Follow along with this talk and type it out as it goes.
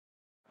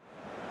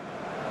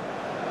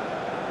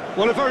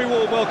Well, a very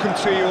warm welcome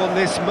to you on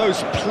this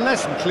most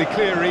pleasantly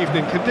clear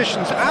evening.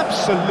 Conditions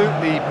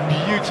absolutely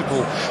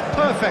beautiful.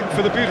 Perfect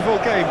for the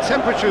beautiful game.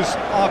 Temperatures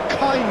are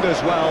kind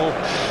as well.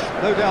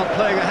 No doubt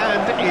playing a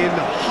hand in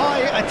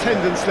high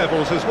attendance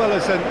levels as well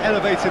as an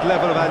elevated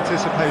level of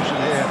anticipation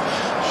here.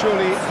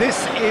 Surely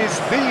this is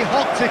the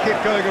hot ticket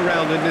going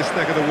around in this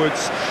neck of the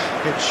woods.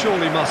 It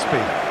surely must be.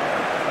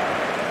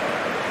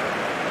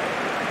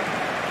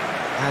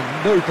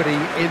 And nobody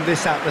in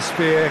this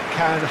atmosphere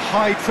can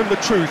hide from the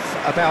truth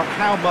about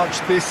how much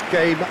this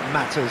game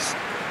matters.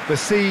 The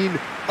scene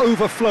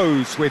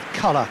overflows with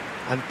colour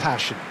and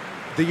passion.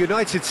 The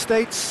United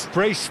States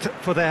braced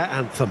for their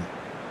anthem.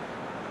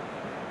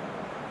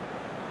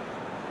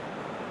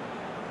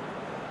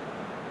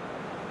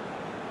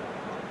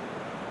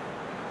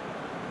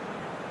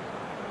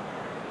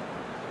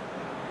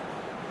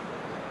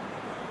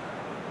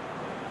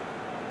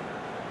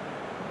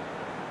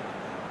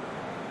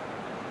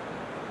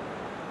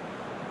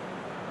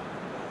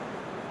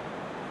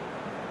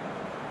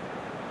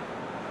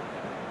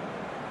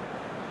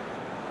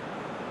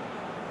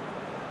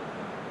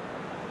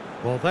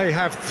 Well, they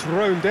have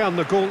thrown down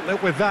the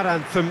gauntlet with that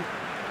anthem.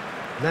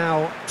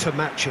 Now to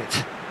match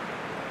it.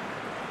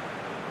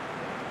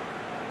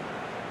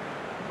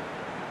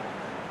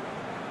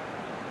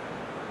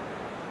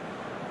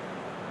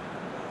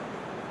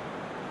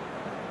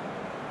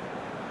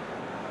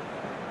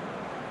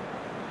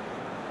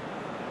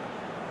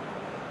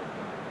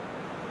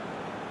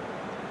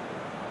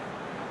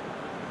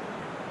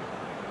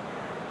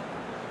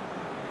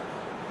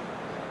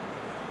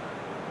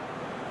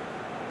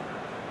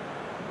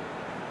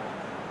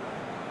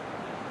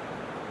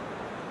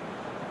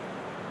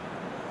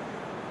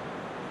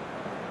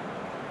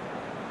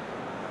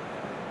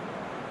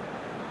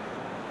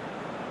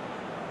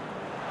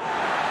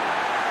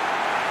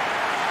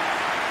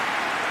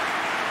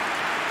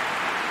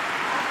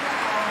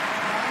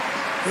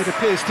 It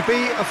appears to be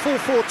a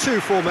 4-4-2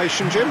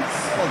 formation, Jim.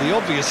 Well, the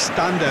obvious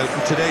standout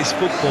in today's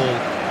football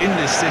in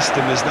this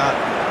system is that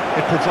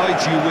it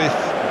provides you with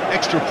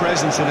extra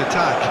presence in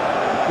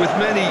attack. With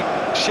many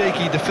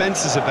shaky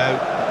defences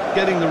about,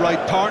 getting the right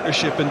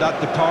partnership in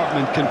that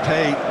department can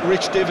pay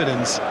rich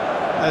dividends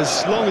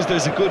as long as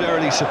there's a good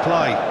early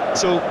supply.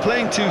 So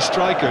playing two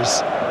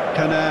strikers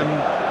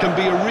can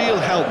be a real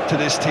help to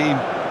this team.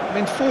 I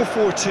mean,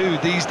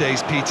 4-4-2 these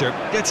days, Peter,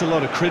 gets a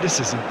lot of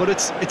criticism, but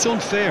it's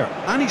unfair.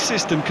 Any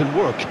system can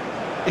work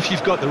if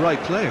you've got the right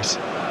players.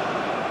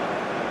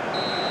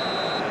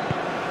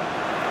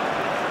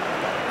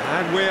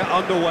 And we're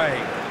underway.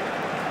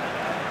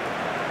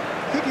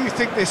 Who do you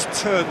think this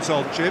turns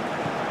on, Jim?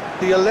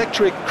 The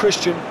electric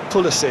Christian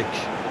Pulisic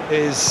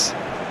is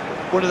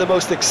one of the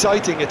most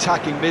exciting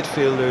attacking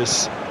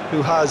midfielders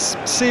who has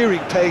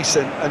searing pace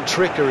and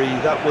trickery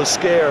that will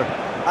scare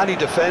any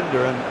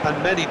defender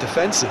and many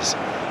defences.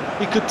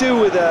 He could do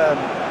with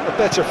a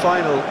better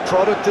final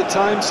product at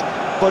times,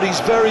 but he's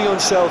very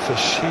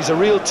unselfish. He's a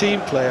real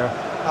team player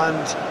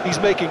and he's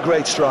making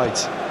great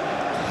strides.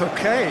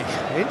 Okay,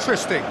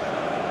 interesting.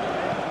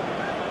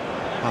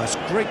 That's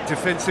great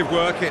defensive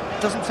work. It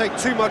doesn't take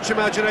too much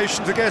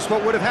imagination to guess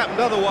what would have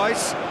happened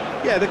otherwise.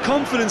 Yeah, the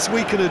confidence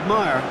we can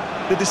admire,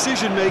 the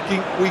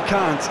decision-making we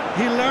can't.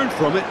 He'll learn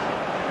from it.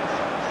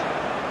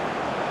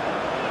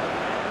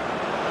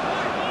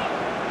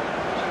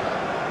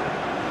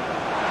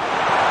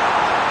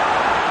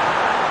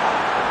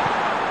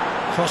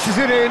 Crosses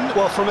it in.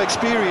 Well, from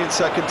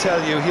experience, I can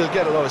tell you he'll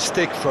get a lot of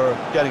stick for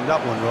getting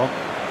that one wrong.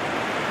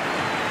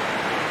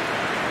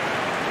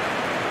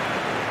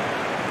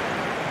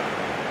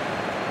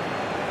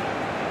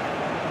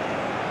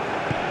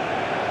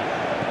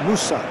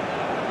 Musa.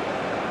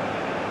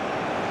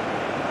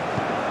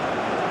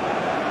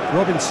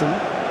 Robinson.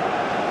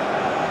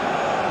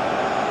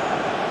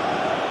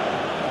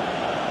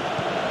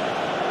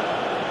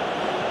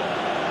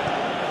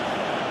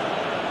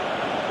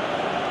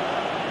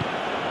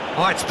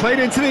 Oh, it's played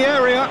into the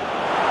area. He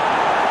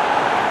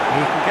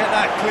can get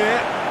that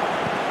clear.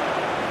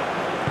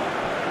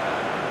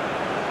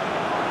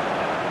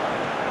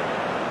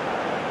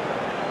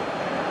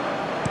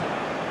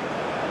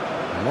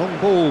 Long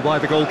ball by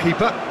the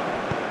goalkeeper.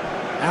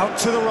 Out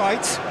to the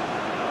right.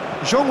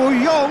 Zhong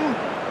Woo-yong.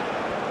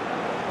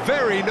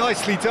 Very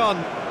nicely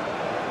done.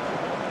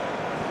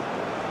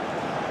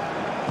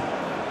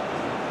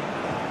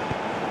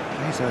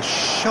 Plays a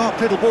sharp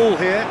little ball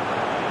here.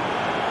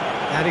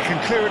 And he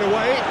can clear it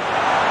away.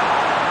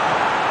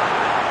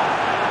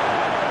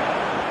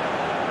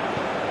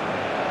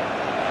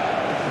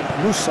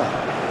 Musa.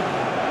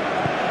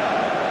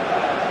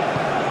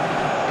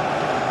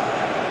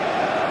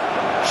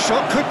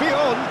 Shot could be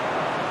on.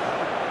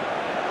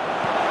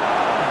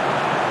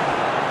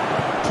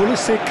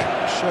 Pulisic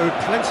showed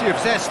plenty of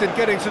zest in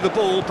getting to the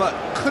ball, but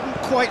couldn't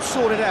quite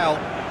sort it out.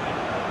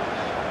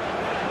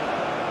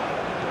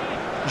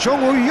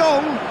 Zhong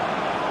Woo-yong.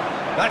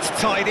 That's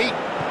tidy.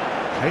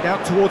 Played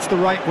out towards the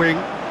right wing.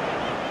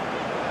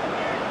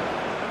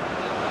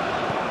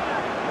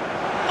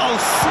 Oh,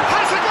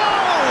 has a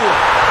goal!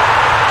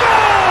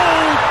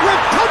 Goal!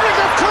 Republic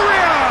of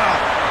Korea!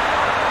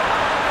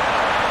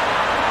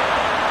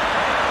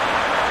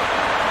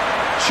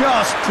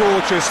 just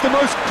gorgeous, the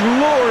most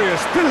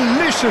glorious,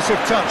 delicious of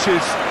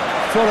touches,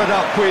 followed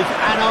up with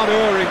an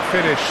unerring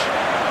finish.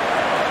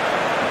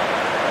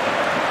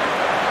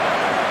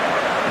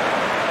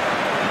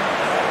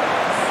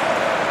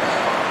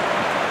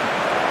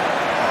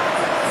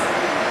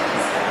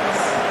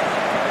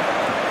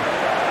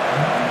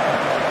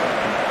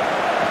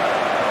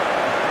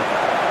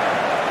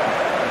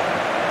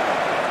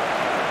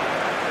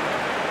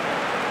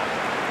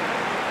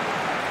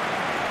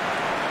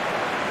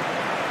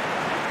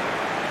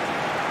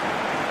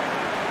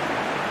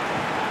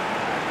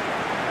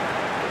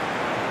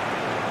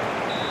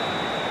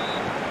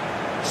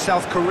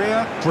 South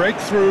Korea break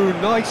through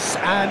nice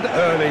and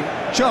early,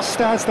 just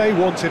as they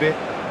wanted it.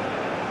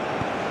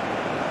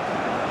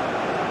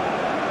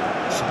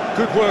 Some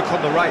good work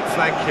on the right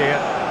flank here.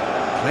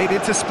 Played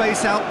into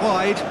space out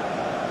wide.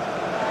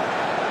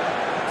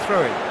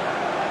 Throw it.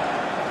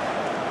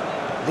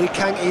 Lee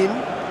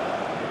Kang-in.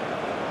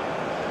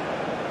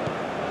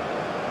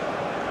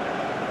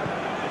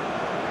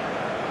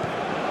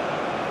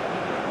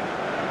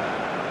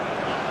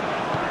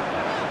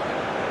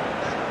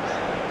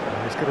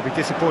 Going to be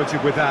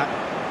disappointed with that.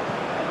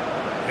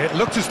 It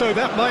looked as though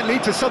that might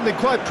lead to something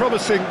quite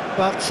promising,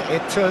 but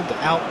it turned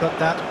out that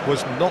that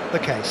was not the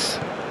case.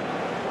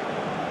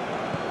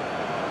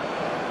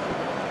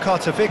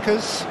 Carter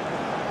Vickers,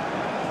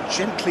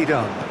 gently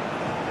done.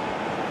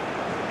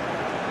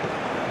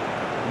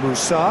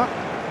 Musa.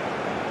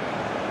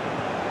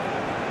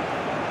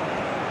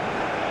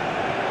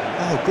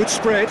 Oh, good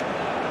spread.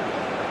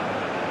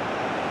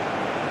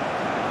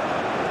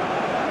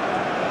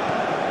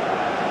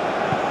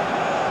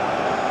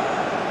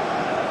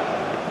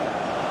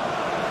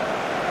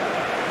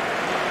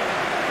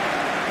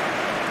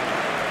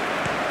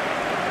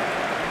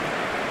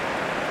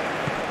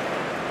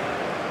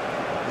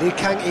 Lee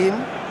Kang-in,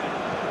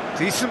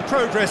 decent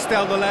progress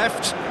down the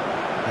left,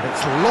 and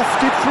it's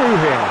lofted through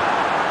here.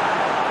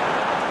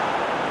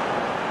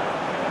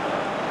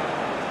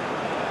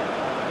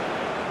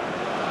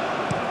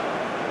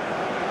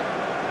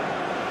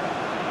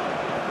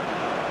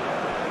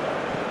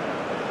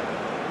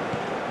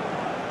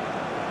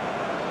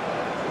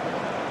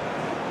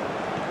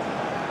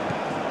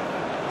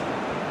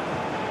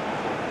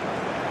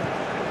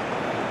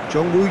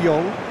 Jong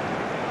Woo-yong.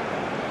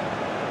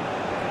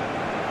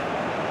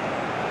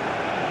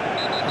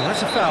 Well,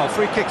 that's a foul.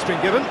 Free kick's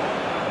been given.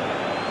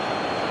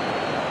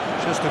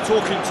 Just a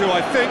talking to,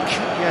 I think.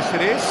 Yes,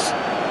 it is.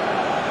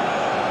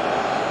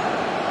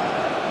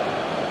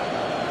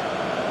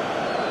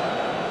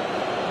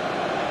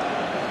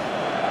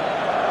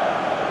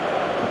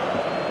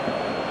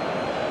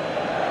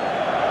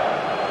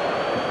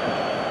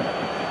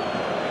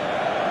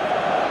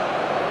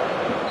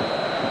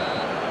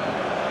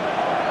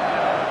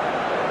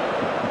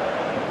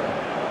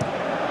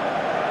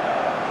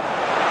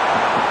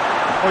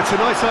 Oh, it's a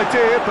nice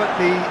idea, but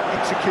the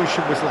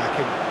execution was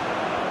lacking.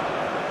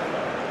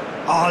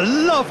 Oh,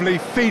 lovely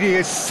feed, he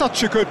is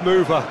such a good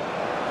mover.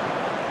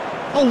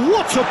 Oh,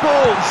 what a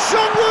ball!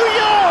 Jong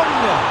Woo-yong!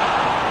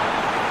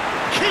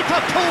 Keeper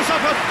pulls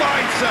up a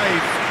fine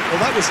save. Well,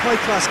 that was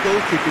high-class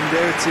goalkeeping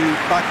there to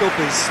back up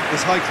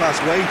his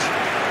high-class wage.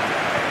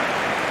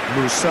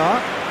 Musa.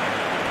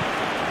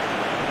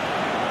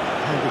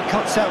 And he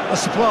cuts out the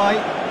supply.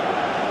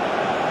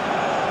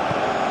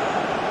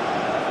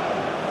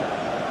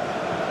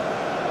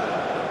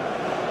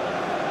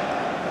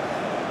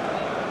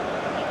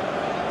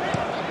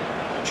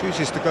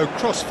 Chooses to go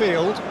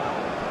cross-field,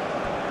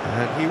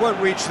 and he won't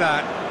reach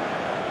that.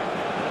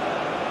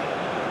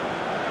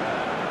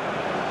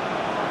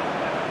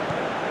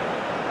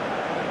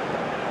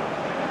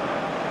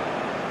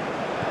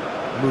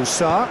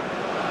 Musa.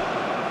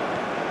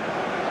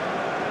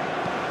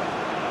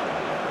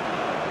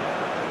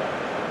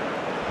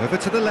 Over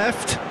to the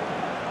left.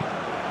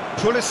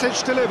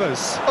 Pulisic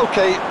delivers.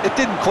 Okay, it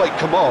didn't quite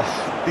come off.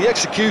 The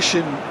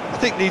execution, I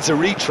think, needs a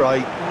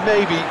retry,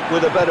 maybe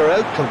with a better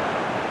outcome.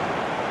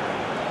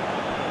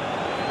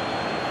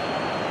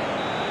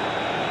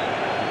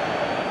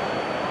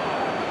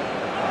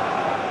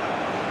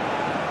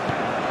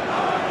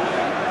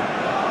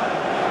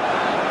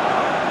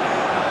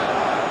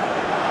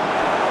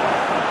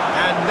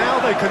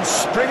 They can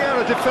spring out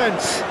of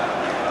defence.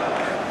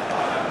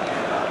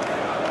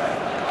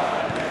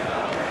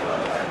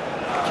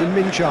 Kim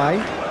Min-jae.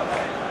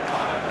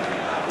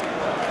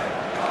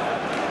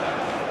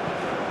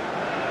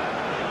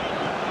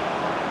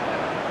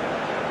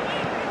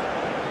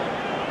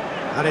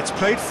 And it's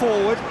played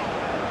forward.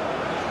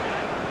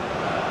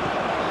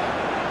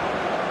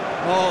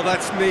 Oh,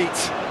 that's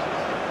neat.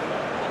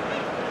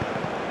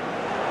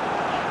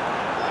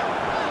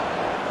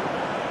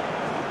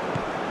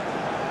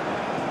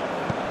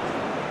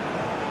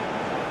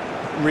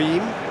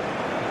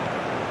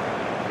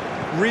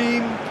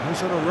 Ream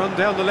goes on a run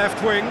down the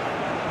left wing.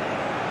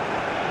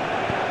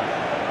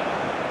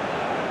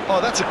 Oh,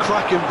 that's a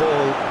cracking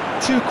ball.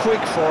 Too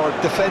quick for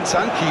defence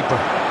and keeper.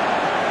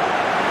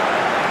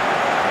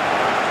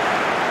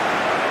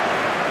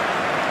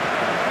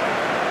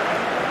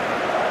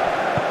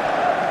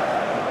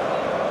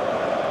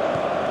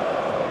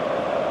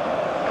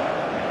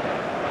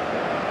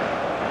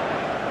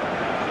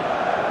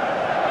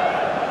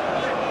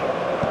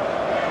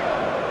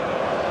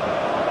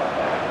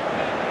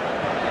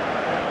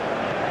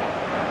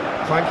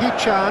 Hwang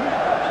Hee-chan.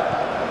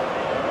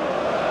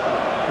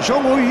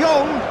 Jong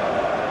Woo-yong.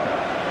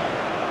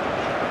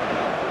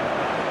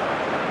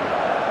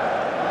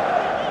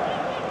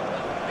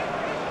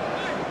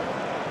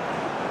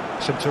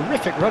 Some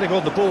terrific running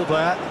on the ball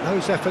there.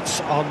 Those efforts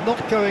are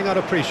not going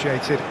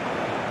unappreciated.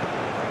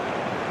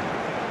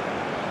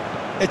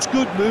 It's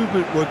good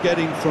movement we're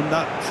getting from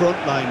that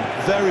front line.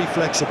 Very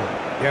flexible.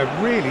 Yeah,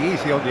 really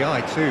easy on the eye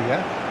too,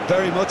 yeah?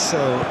 Very much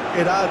so.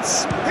 It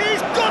adds...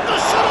 He's got the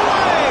shot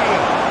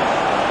away!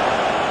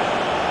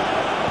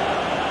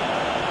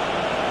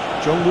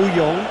 Jong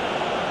Woo-yong.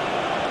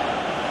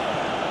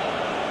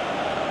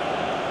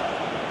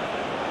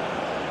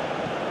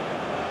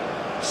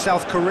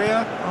 South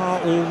Korea are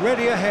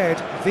already ahead.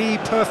 The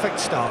perfect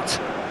start.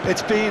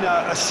 It's been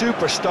a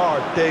super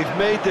start. They've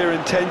made their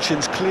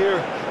intentions clear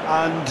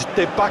and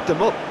they've backed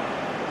them up.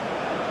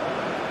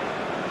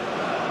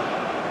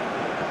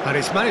 And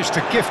he's managed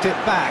to gift it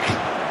back.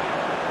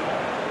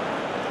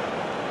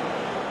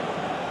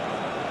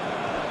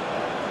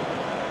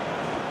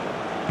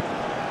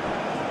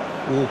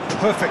 Oh,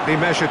 perfectly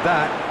measured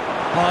that.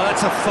 Oh,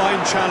 that's a fine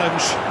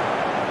challenge.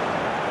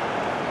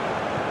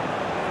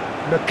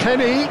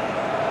 McKennie.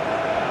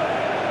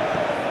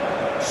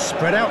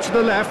 Spread out to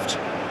the left.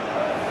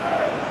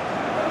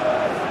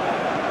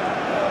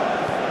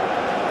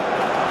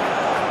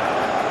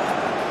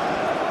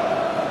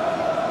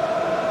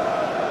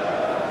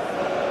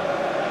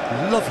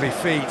 Lovely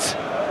feet.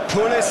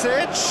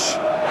 Pulisic.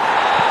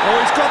 Oh,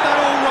 he's got that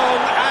all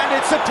wrong,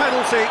 and it's a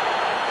penalty.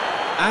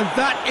 And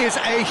that is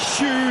a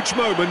huge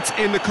moment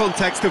in the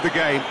context of the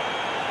game.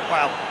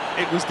 Well,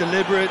 it was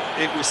deliberate,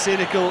 it was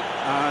cynical,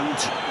 and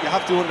you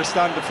have to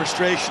understand the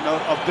frustration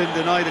of being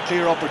denied a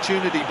clear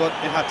opportunity, but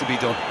it had to be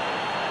done.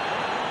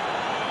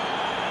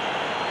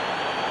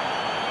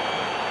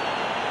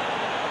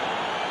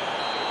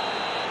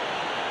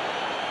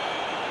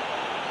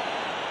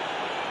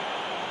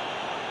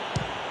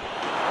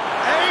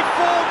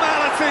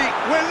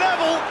 We're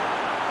level.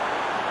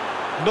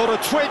 Not a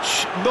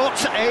twitch,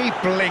 not a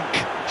blink.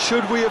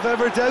 Should we have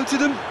ever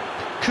doubted him?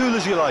 Cool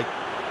as you like.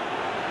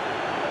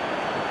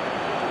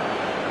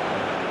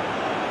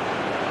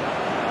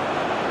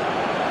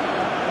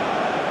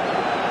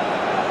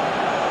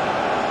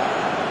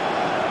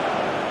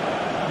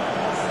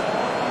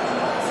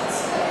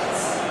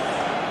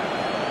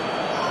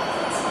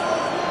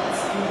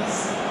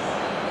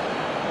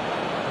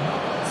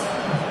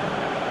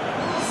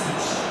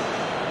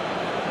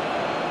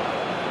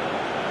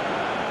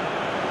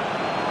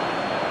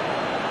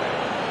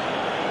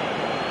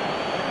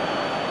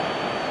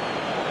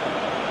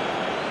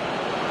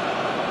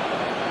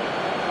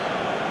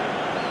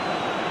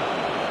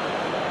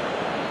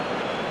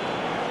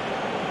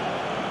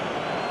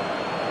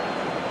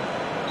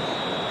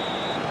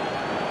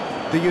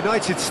 The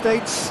United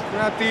States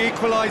grab the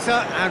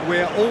equaliser and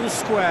we're all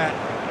square.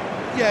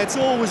 Yeah, it's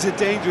always a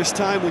dangerous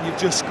time when you've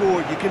just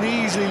scored. You can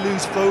easily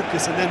lose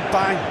focus and then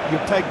bang,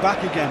 you're pegged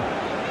back again.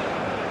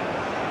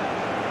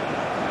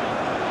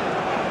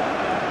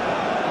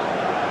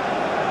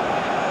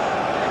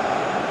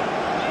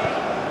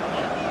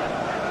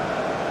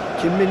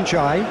 Kim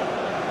Min-jae.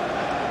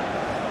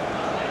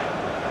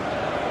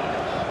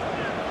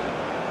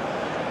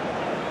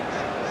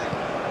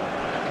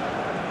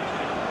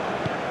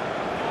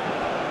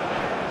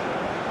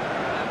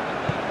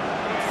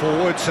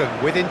 Forwards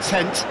and with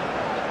intent.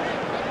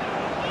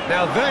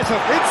 Now there's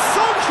it's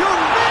Son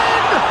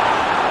Heung-min!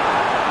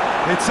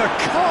 It's a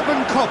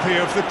carbon copy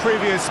of the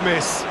previous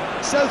miss.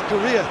 South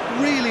Korea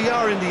really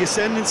are in the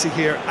ascendancy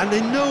here, and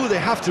they know they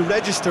have to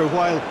register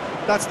while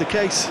that's the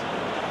case.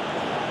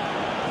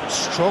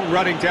 Strong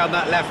running down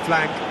that left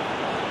flank.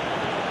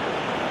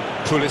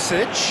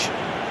 Pulisic.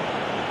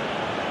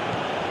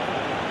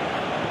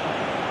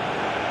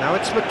 Now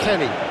it's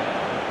McKennie.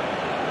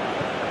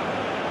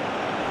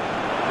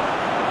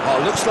 Oh,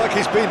 looks like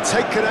he's been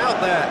taken out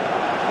there.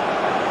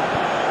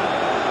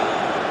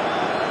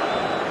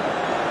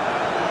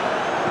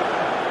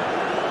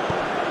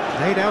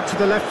 Played out to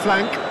the left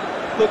flank.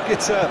 Look,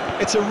 it's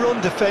a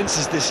run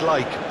defences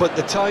dislike, but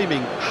the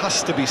timing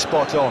has to be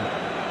spot on.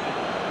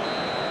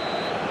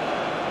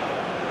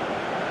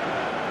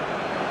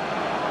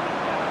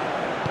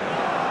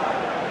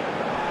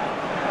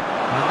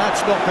 And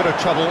that's not going to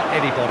trouble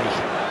anybody.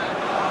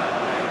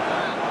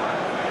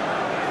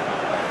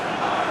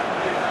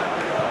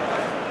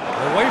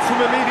 Away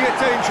from immediate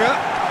danger.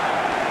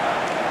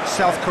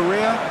 South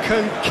Korea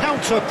can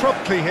counter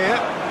promptly here.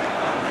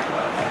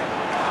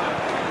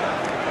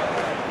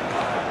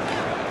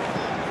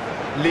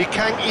 Lee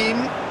Kang-in.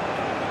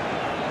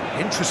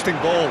 Interesting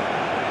ball.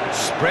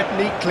 Spread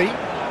neatly.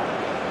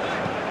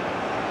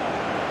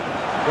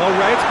 Well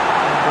read.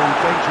 And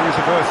the danger is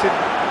averted.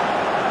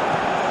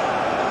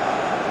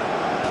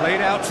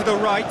 Played out to the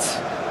right.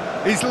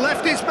 He's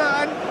left his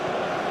man.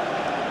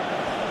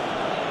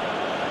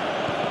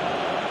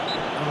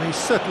 Well, he's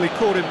certainly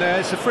caught him there.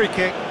 It's a free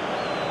kick.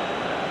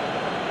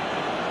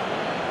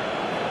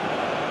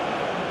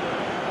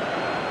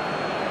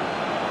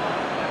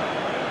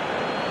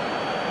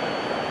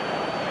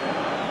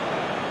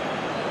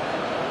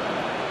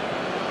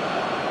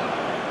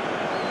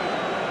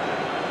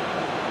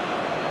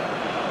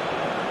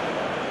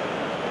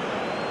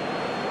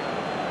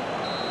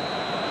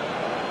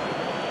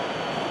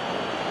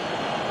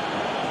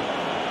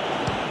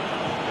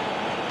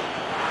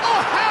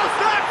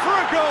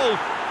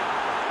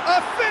 A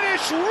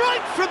finish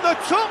right from the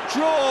top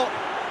draw.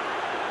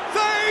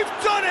 They've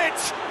done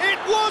it! It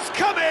was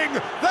coming!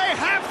 They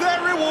have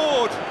their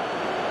reward!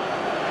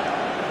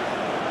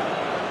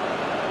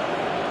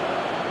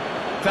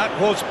 That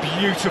was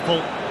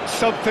beautiful.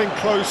 Something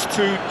close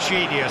to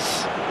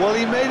genius. Well,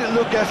 he made it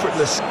look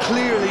effortless.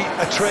 Clearly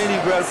a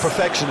training ground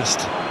perfectionist.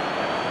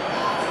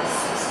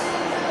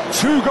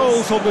 2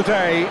 goals on the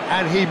day,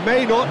 and he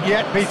may not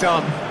yet be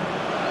done.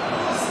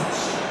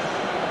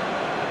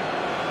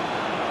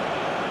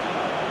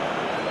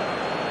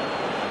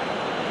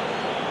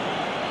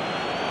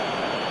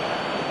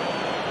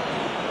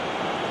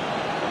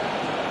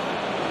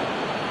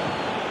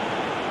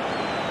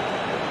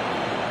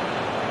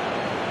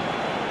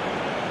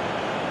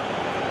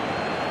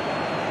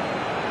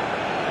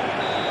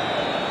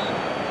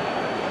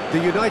 The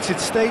United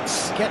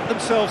States get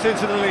themselves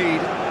into the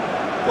lead.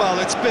 Well,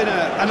 it's been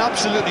an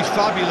absolutely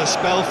fabulous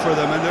spell for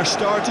them, and they're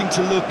starting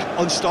to look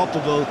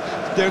unstoppable.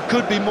 There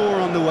could be more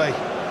on the way.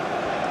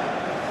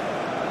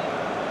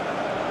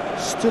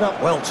 Stood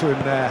up well to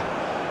him there.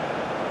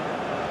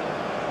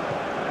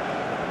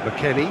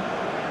 McKennie.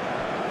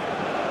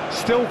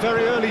 Still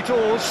very early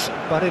doors,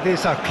 but it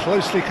is a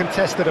closely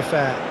contested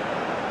affair.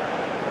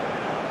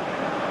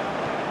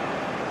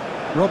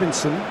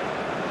 Robinson.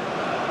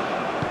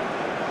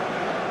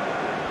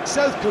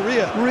 South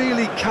Korea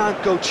really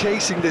can't go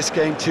chasing this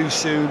game too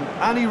soon.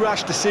 Any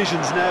rash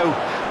decisions now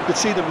could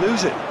see them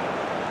lose it.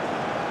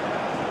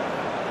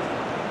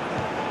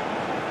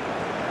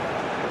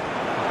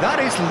 That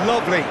is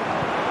lovely.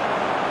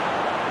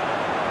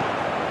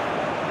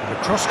 The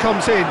cross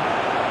comes in.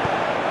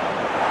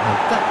 And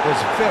that was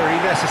very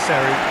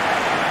necessary.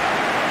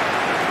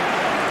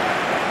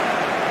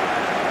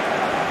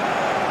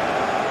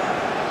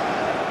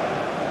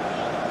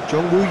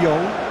 Jong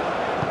Woo-yong.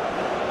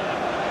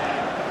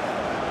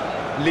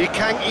 Lee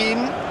Kang-in.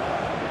 And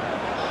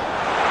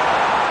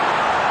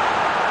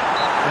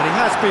he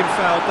has been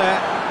fouled there.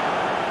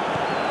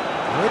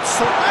 And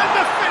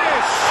the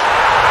finish!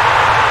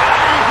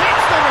 He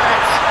hits the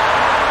net!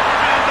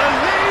 And the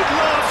lead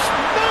lost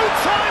no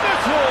time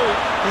at all!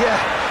 Yeah,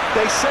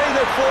 they say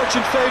that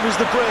fortune favours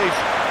the brave,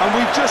 and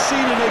we've just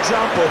seen an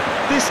example.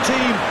 This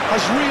team has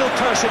real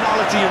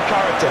personality and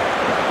character.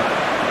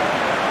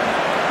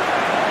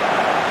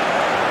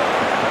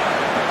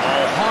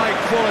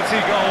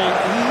 Quality goal,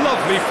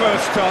 lovely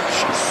first touch,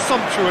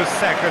 sumptuous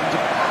second.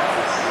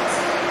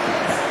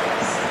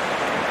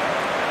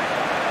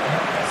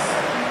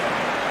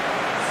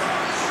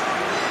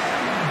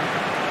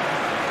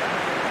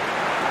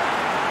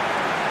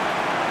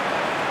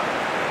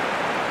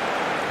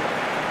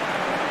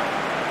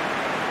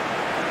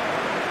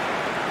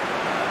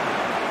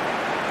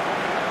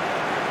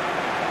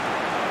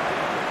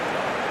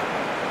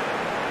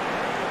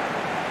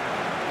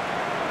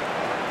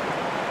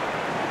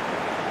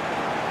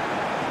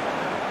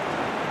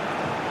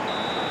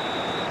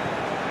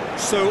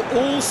 So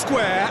all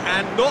square,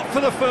 and not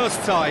for the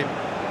first time.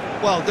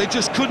 Well, they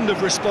just couldn't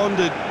have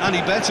responded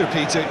any better,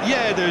 Peter.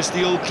 Yeah, there's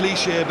the old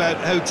cliche about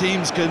how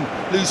teams can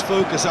lose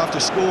focus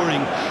after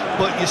scoring,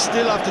 but you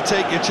still have to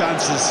take your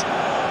chances.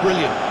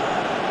 Brilliant.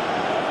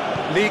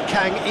 Lee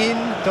Kang-in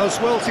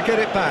does well to get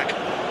it back.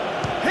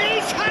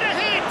 He's had a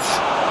hit!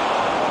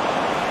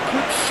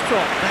 Good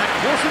stop, that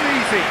wasn't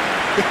easy.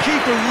 The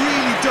keeper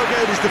really dug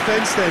out his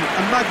defence then,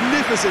 a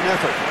magnificent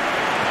effort.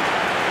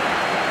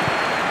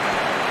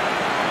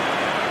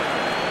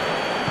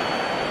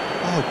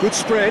 Oh, good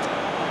spread.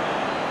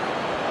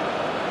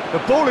 The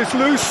ball is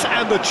loose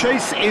and the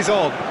chase is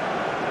on.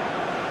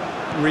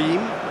 Ream.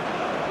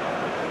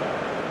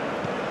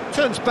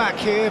 Turns back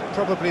here,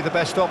 probably the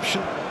best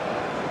option.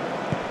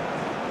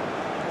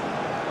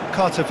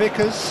 Carter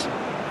Vickers.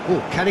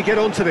 Oh, can he get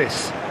onto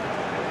this?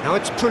 Now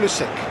it's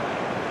Pulisic.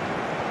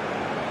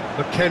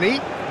 McKennie.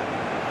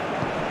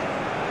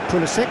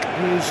 Pulisic,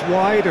 who's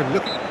wide and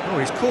look. Oh,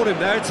 he's caught him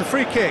there, it's a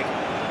free kick.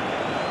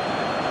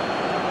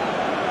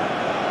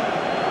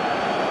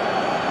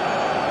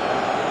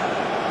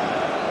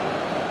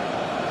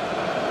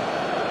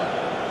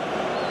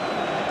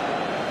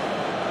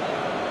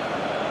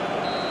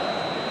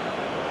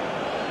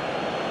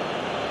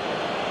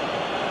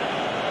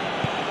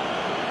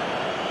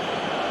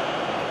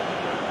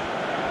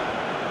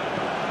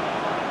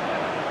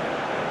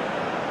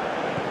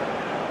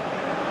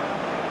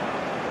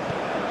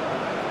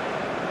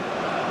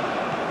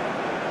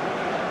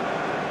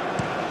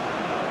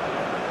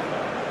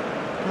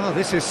 Oh,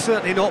 this is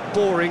certainly not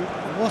boring.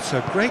 What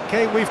a great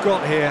game we've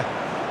got here.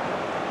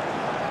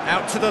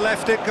 Out to the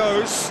left it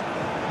goes.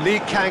 Lee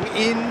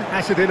Kang-in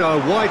has it in a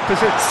wide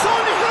position.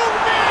 Son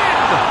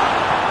Heung-min!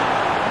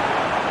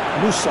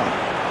 Musa.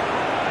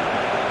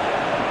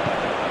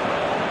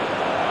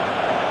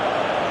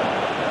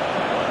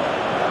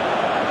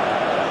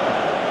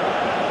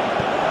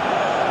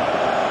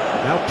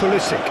 Now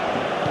Pulisic.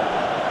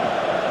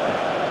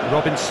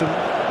 Robinson.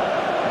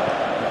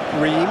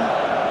 Ream.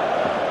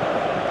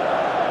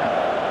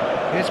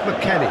 Here's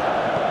McKennie.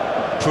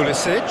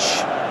 Pulisic.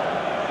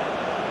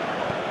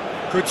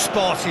 Good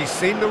spot, he's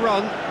seen the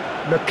run.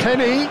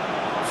 McKennie.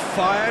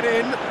 Fired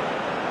in.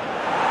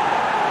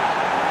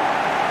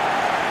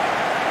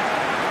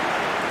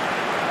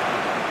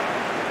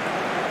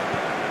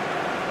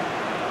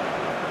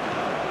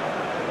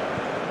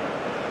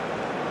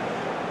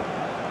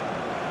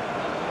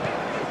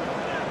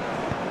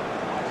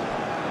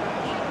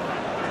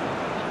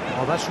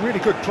 Oh, that's really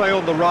good play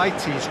on the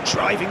right. He's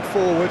driving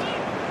forward.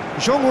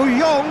 Zhong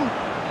Wu-yong.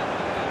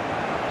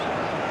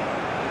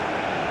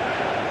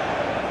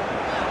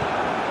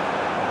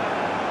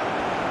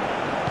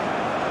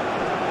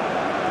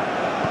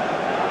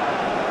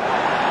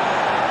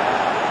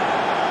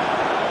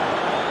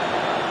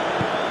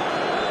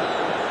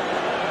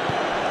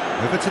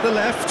 Over to the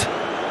left.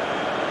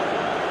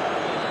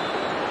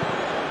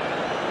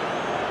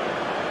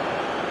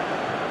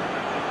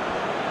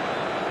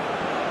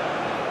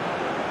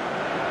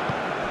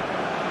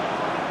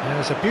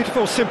 There's a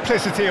beautiful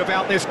simplicity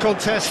about this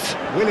contest.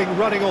 Willing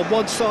running on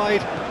one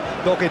side,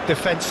 dogged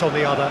defence on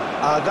the other.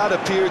 That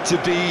appeared to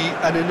be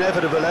an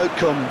inevitable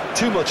outcome.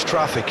 Too much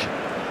traffic.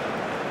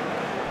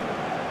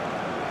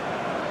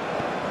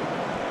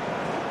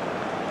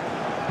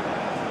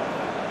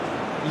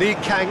 Lee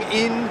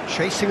Kang-in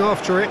chasing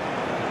after it.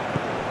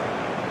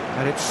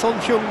 And it's Son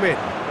Heung-min.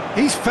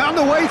 He's found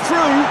a way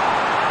through.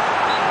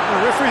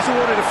 The referee's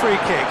awarded a free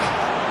kick.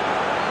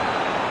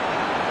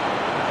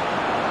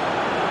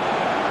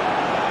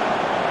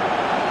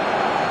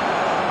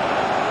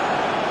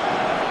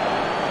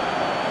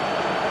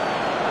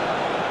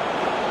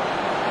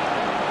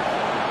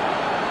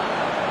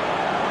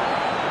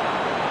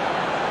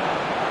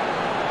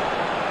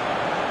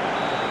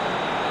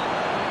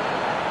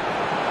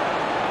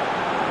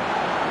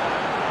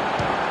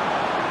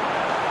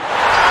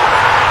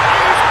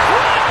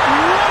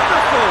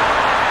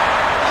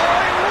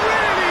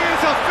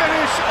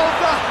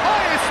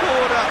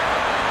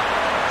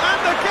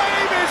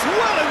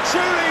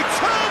 Truly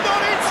turned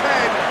on its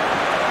head.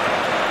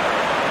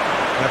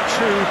 A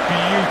true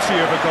beauty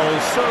of a goal,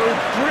 so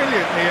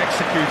brilliantly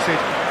executed.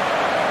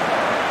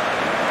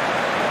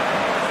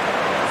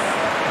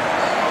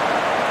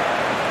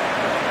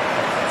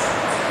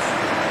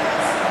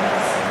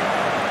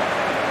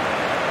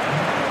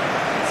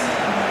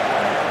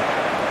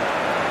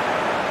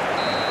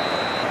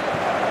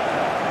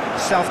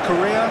 South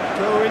Korea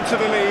go into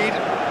the lead.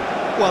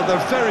 Well,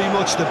 they're very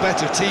much the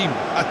better team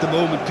at the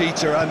moment,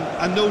 Peter,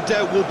 and no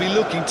doubt will be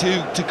looking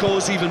to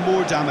cause even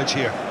more damage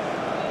here.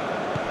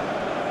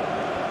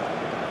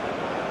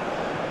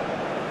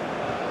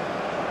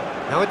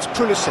 Now it's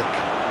Pulisic.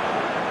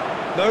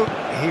 No,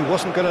 he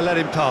wasn't going to let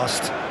him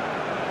pass.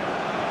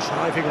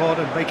 Driving on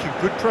and making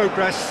good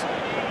progress.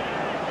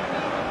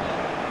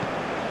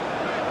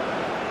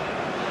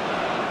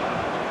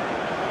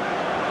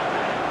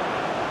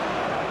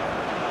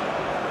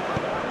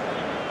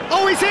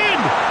 Oh, he's in!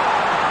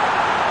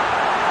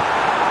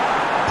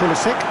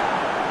 Pulisic,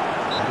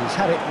 and he's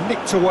had it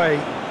nicked away.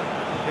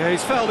 Yeah,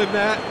 he's fouled him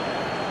there.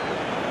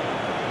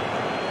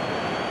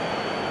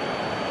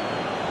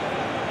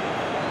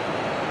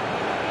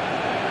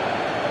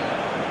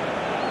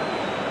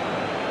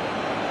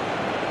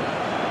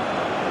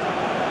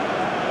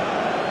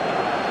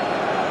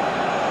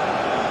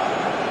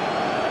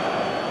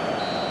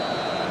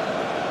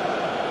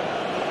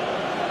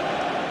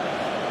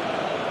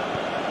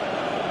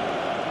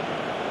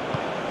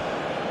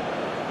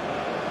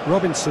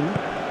 Robinson.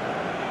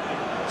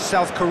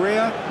 South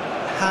Korea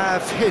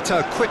have hit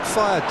a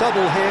quick-fire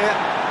double here,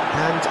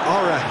 and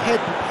are ahead.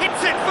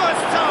 Hits it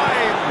first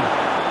time!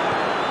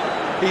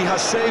 He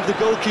has saved the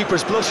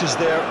goalkeeper's blushes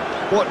there.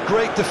 What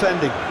great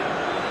defending.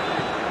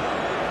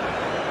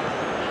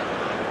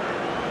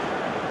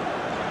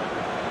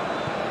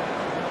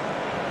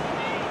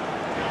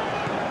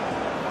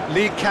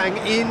 Lee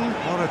Kang-in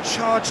on a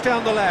charge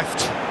down the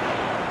left.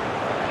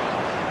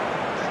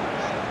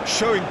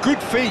 Showing good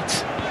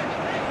feet.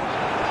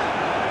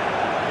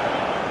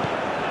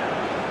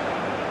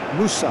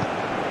 Musa.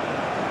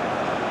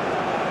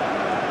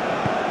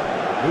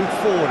 Move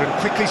forward and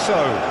quickly so.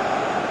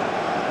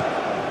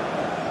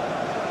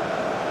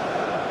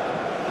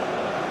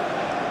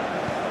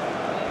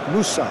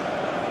 Musa.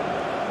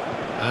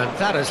 And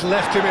that has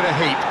left him in a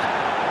heap.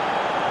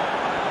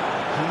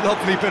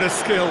 Lovely bit of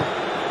skill.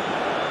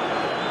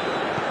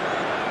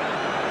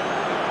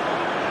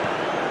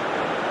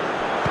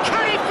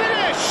 Can he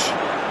finish?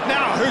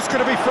 Now, who's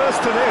going to be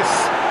first to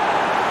this?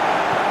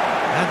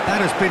 And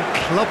that has been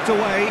clubbed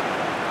away.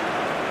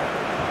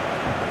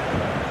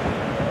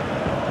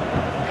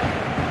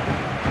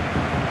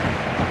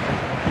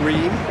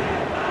 Green.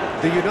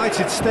 The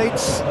United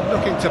States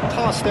looking to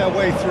pass their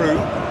way through.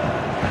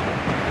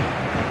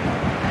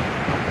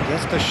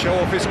 Just to show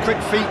off his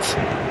quick feet.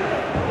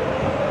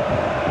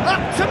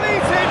 Up to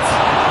meet it!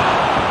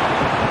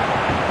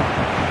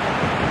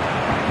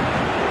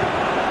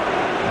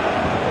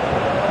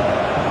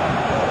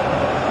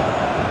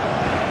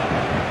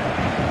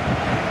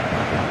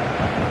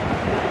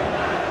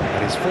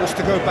 Forced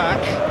to go back.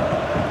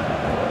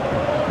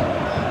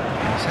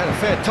 He's had a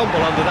fair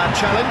tumble under that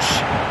challenge.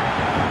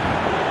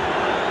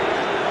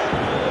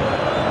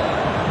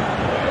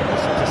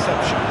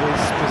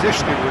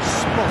 positioning was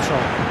spot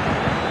on.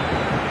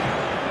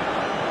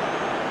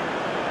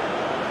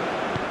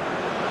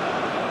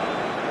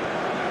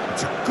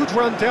 It's a good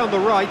run down the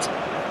right.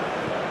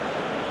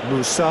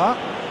 Musa.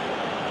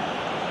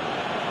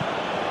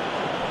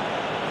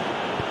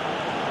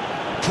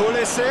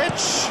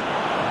 Pulisic.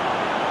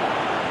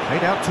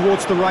 Played out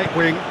towards the right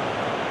wing.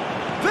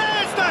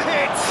 There's the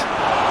hit!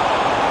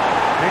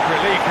 Big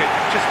relief, it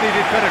just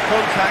needed better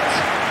contact.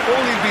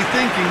 All he'd be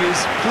thinking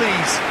is,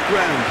 please,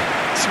 ground,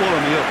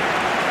 swallow me up.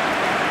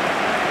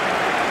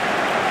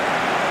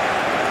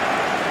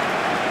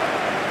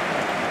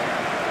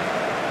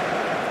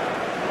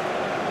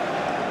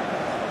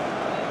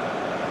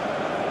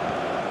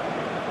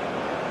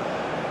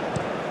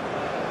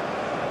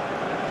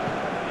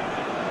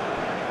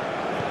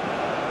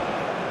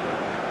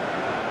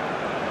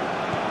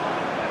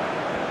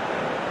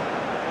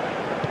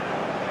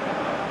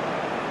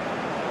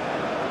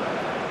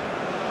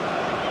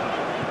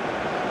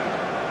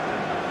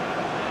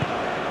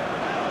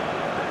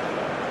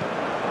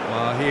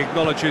 He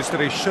acknowledges that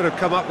he should have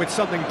come up with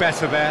something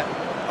better there.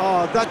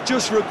 Oh, that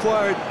just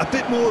required a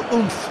bit more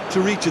oomph to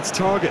reach its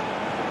target.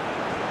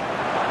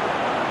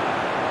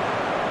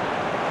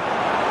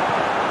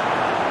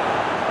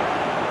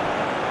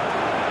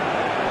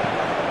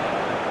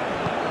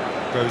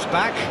 Goes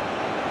back.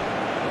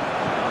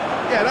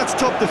 Yeah, that's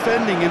top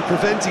defending and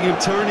preventing him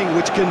turning,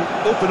 which can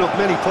open up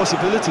many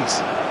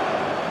possibilities.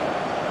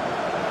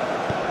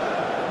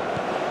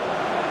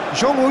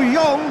 Zhong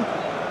Woo-yong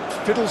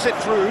fiddles it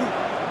through.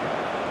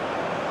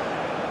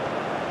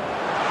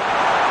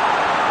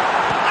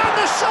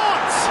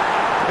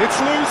 It's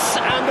loose,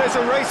 and there's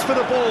a race for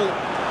the ball.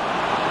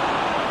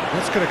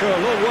 That's going to go a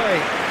long way.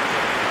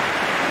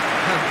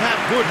 And that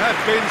would have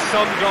been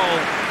some goal.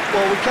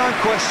 Well, we can't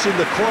question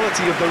the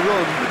quality of the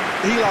run.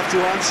 He'll have to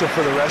answer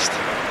for the rest.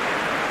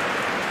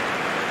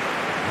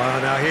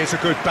 Well, now here's a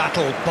good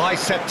battle,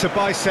 bicep to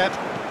bicep.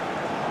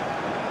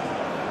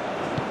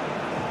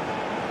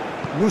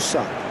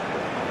 Musa.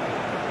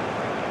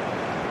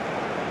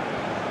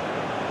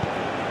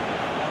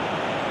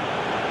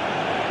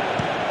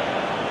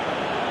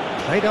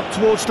 Played up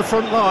towards the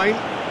front line.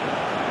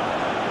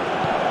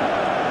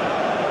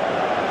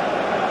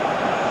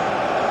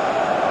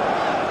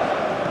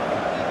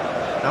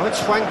 Now it's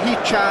Hwang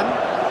Hee-chan.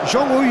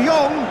 Zhong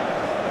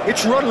Woo-yong.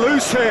 It's run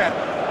loose here.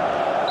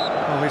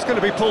 Oh, he's going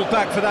to be pulled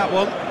back for that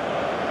one.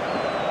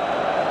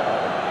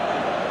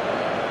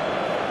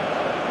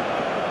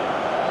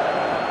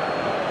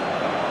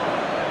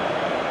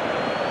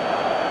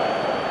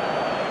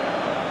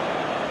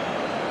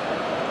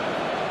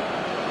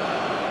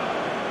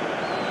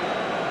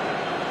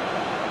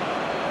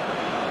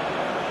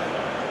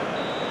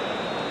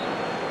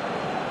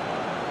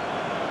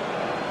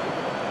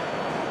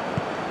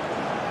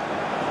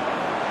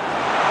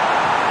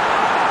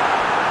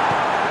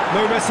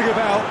 No messing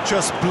about,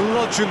 just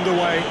bludgeoned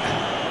away.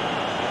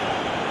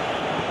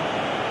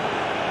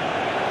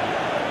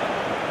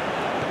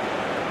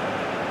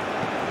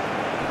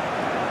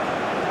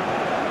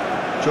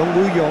 Zhong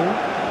Woo-yong.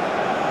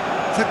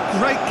 It's a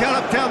great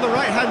gallop down the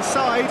right-hand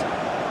side.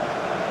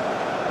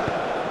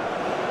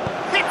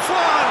 Hits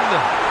one!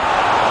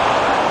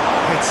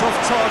 It's off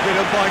target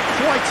and by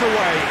quite a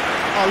way.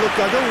 Oh, look,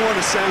 I don't want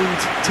to sound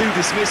too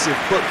dismissive,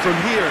 but from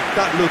here,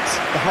 that looked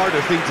the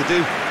harder thing to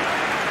do.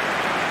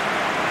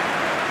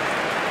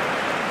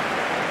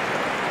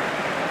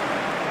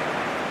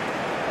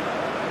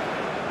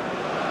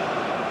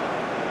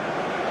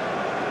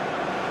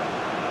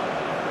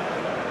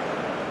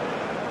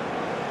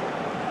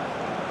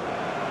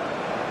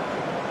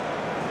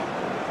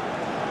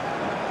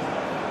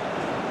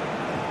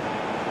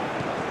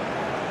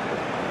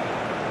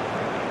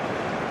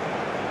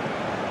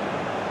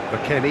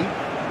 McKennie.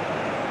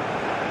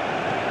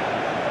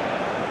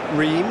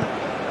 Ream.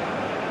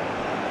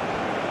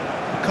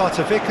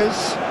 Carter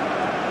Vickers.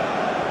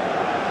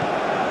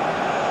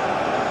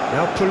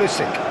 Now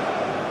Pulisic.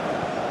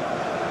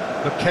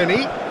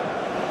 McKennie.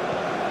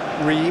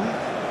 Ream.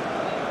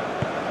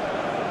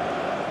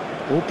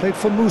 All played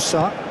for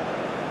Musa.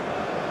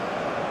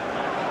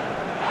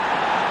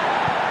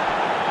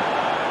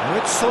 Now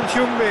it's Son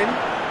Heung-min.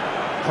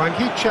 Hwang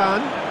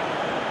Hee-chan.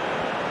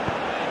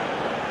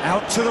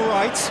 Out to the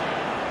right.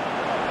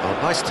 Oh,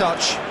 nice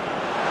touch.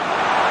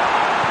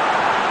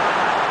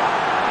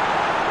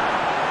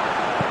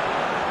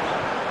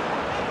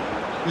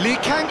 Lee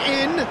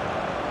Kang-in.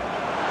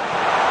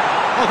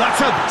 Oh,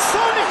 that's a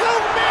Son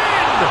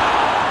Heung-min!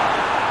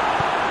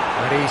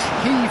 And he's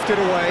heaved it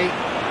away.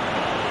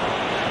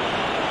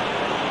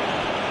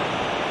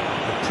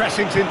 The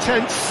pressing's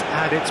intense,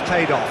 and it's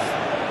paid off.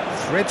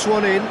 Threads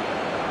one in,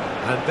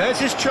 and there's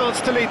his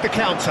chance to lead the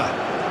counter.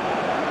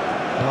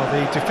 Well,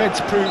 the defence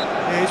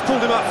he's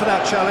pulled him up for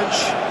that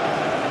challenge.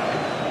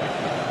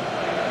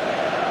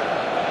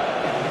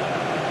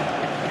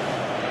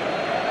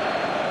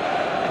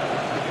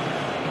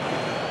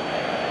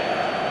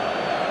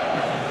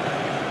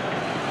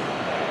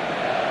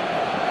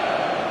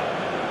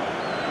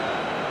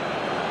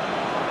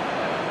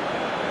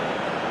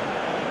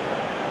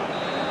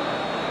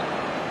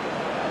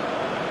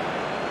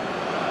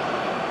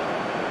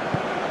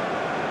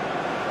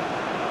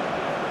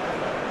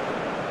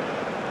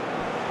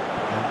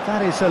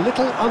 That is a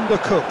little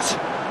undercooked.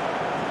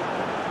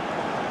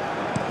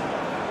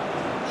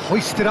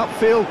 Hoisted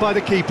upfield by the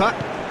keeper.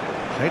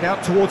 Played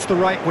out towards the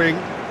right wing.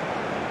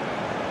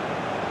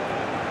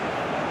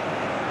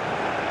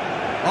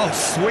 Oh,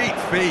 sweet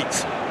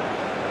feet.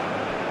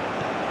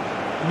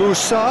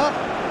 Musa.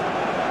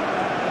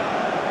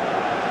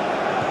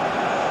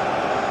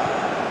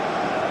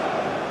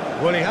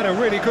 Well, he had a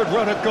really good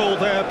run at goal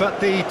there, but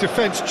the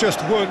defence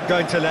just weren't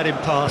going to let him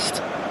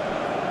past.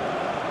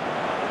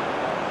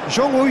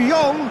 Zhong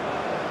Wu-yong.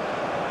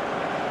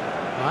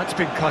 That's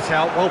been cut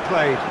out, well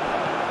played.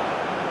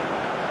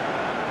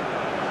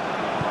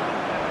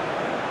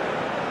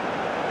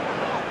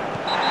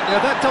 Yeah,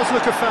 that does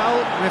look a foul.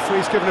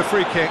 Referee's given a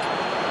free kick.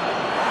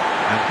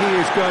 And he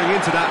is going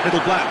into that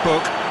little black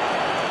book.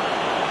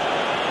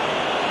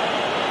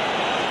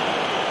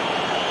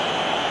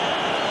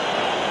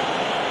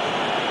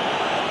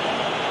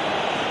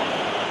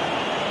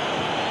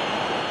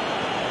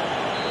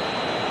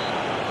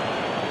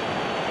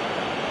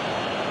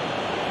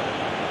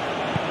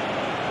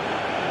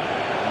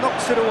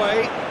 Knocks it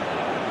away.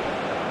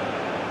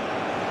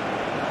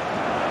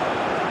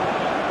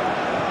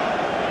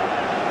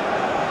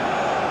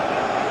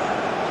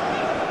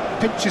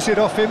 Pinches it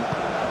off him.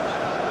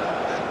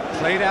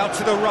 Played out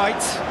to the right.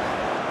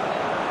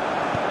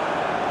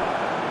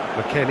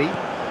 McKennie.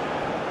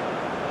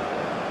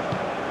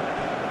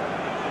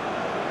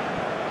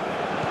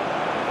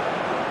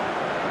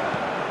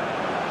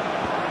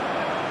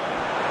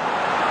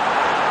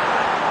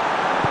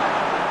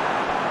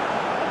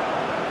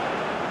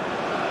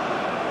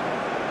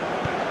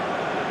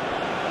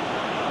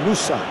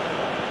 Musa.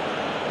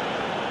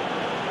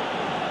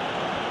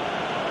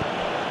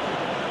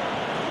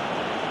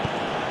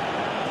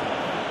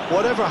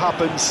 Whatever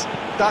happens,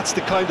 that's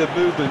the kind of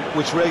movement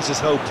which raises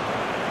hope.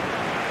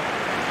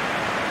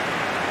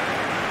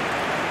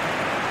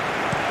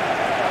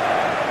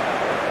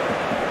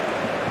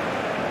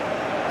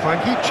 Hwang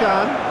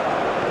Hee-chan.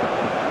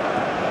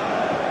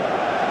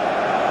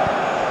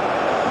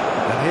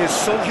 And here's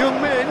Son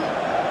Heung-min.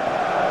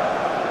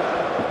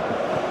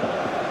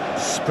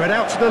 Spread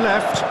out to the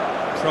left.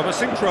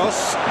 Promising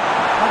cross.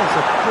 That is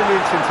a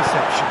brilliant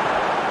interception.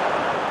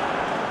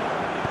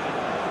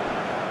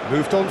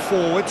 Moved on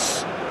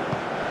forwards.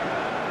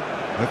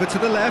 Over to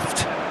the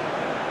left.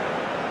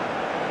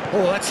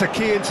 Oh, that's a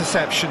key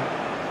interception.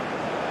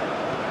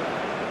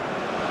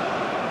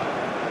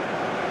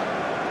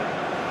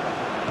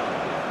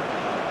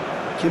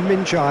 Kim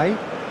Min-jae.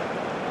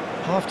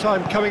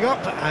 Half-time coming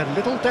up, and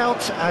little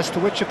doubt as to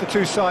which of the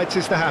two sides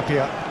is the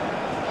happier.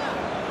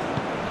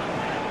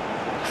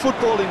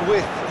 Footballing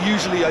width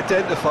usually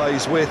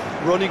identifies with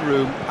running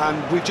room,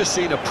 and we've just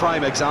seen a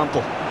prime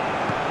example.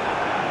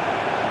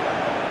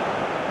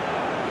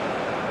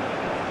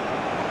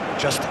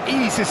 Just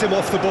eases him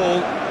off the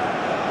ball.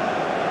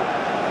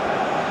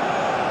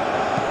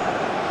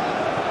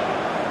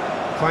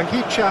 Hwang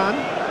Hee-chan.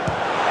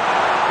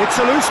 It's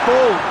a loose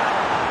ball.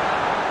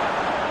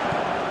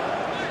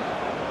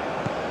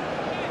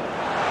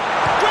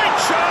 Great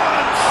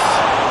chance!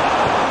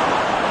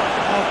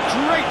 A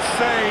great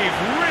save,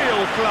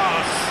 real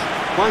class.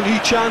 Hwang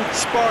Hee-chan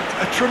sparked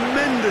a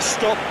tremendous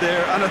stop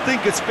there, and I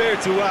think it's fair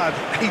to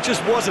add, he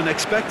just wasn't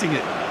expecting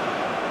it.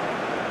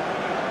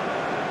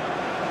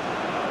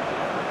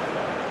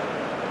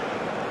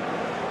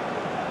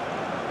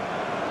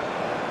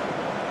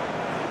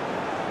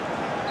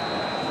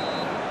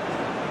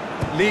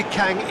 Lee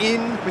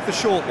Kang-in with the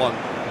short one.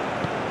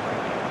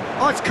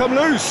 Oh, it's come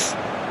loose.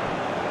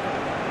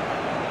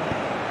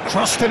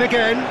 Crossed in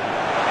again.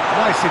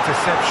 Nice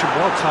interception,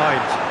 well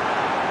timed.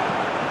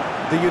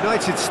 The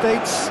United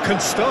States can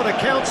start a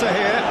counter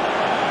here.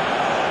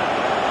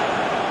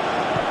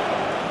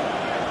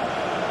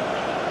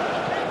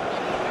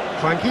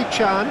 Hwang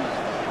Hee-chan.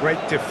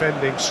 Great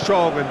defending,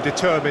 strong and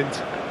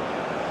determined.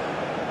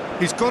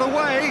 He's got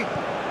away.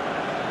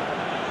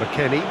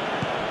 McKennie.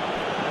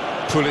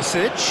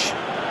 Pulisic.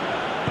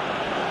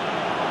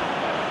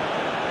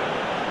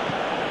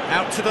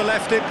 Out to the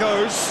left it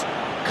goes.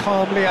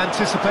 Calmly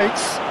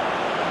anticipates.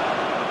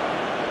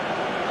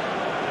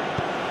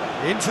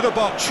 Into the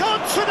box.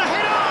 Chance for the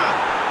header!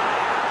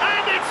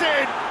 And it's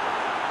in!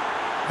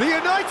 The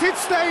United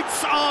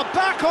States are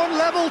back on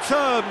level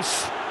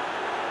terms.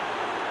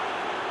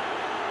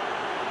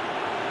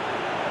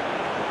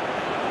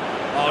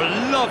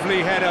 Oh,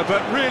 lovely header,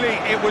 but really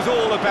it was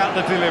all about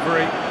the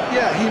delivery.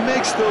 Yeah, he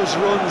makes those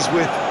runs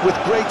with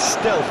great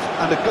stealth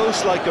and a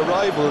ghost-like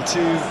arrival to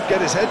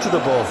get his head to the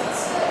ball.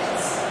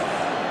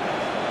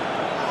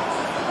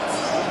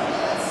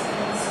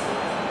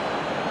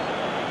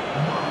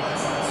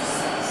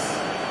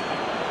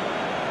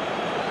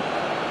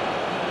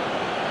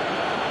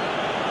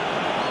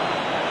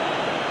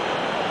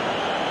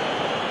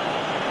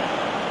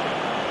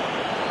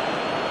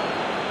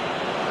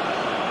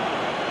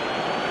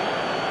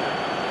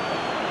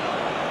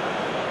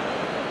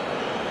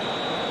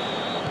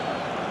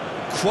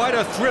 Quite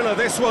a thriller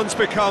this one's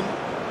become.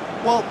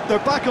 Well, they're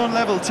back on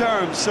level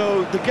terms,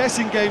 so the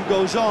guessing game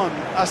goes on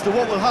as to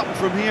what will happen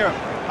from here.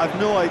 I've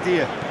no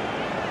idea.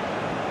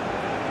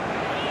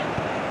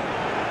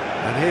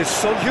 And here's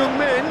Son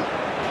Heung-min,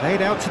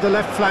 played out to the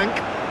left flank.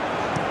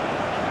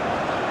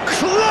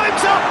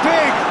 Climbs up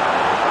big!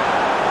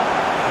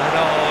 And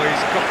oh,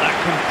 he's got that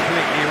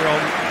completely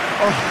wrong.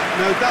 Oh,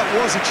 no, that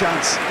was a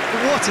chance.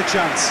 What a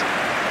chance.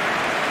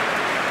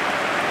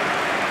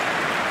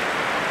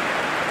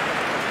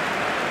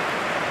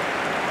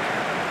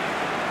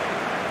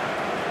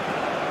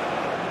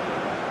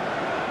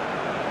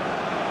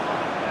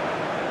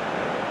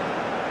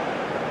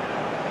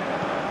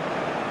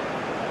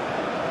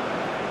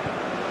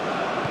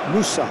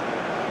 Musa.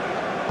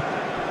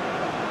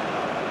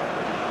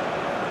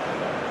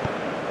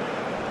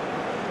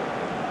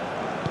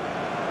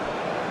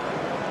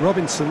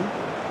 Robinson.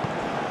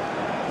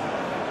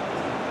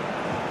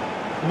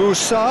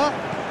 Musa.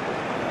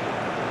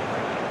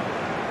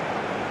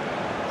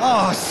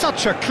 Oh,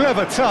 such a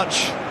clever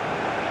touch.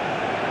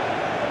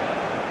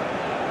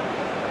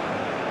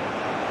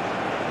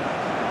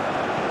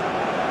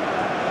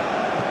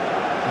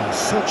 Oh,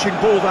 searching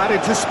ball that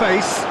into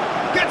space.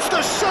 Gets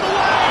the shot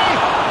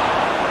away!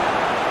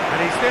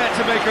 And he's there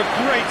to make a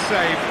great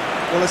save.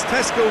 Well, as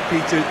tests go,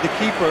 Peter, the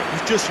keeper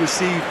has just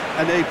received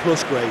an A+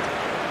 grade.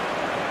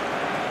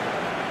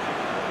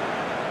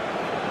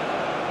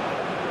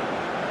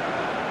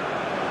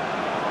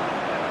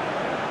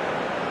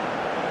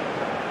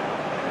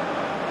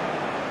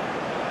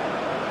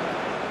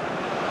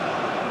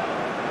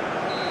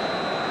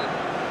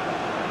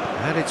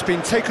 And it's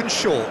been taken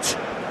short.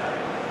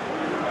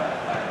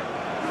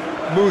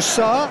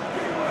 Musa.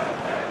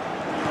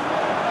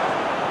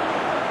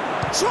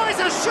 Tries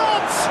a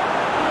shot!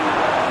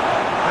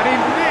 And he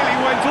nearly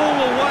went all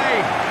the way.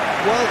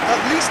 Well, at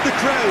least the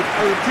crowd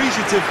are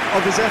appreciative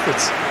of his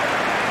efforts.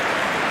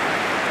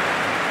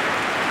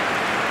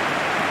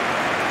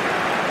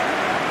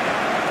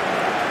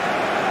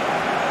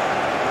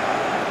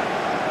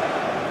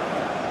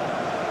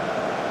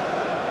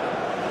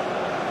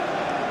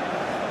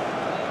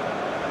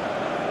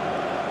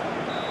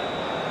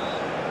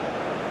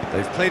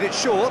 They've played it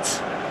short.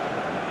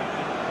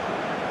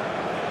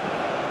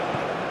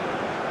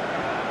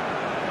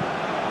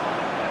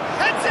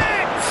 Heads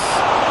it!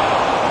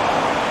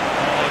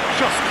 Oh,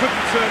 just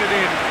couldn't turn it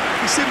in.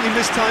 He simply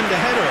mistimed the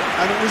header,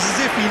 and it was as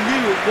if he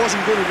knew it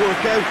wasn't going to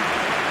work out.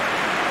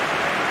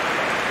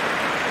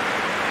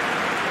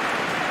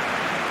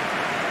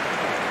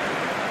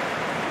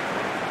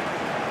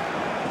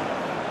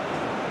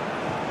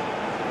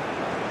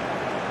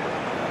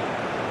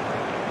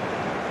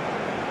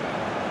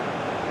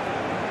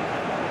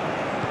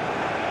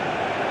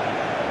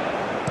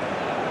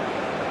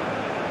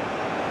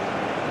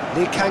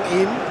 Lee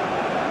Kang-in.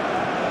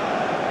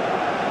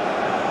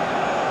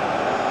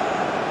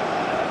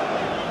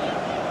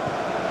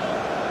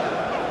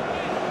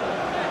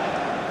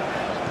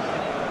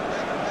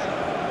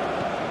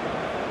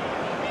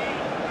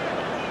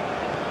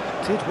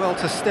 Did well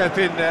to step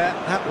in there.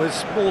 That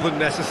was more than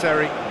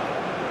necessary.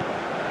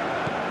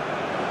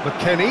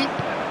 McKennie.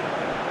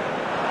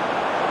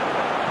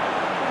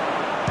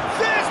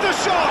 There's the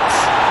shot!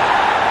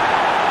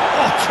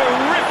 Oh,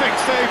 terrific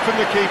save from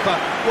the keeper.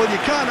 Well, you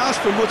can't ask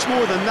for much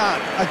more than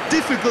that. A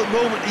difficult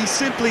moment he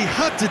simply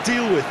had to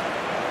deal with.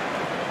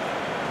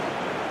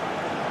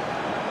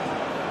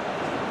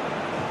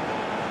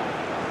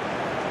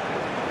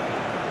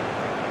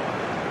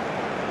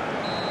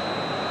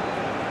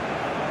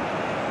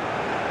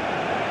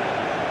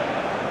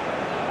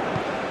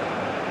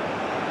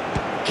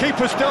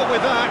 Keeper's dealt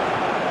with that.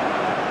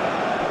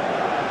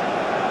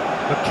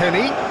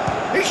 McKennie.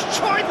 He's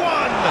tried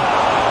one!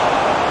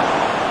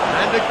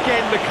 And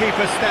again the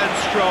keeper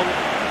stands strong.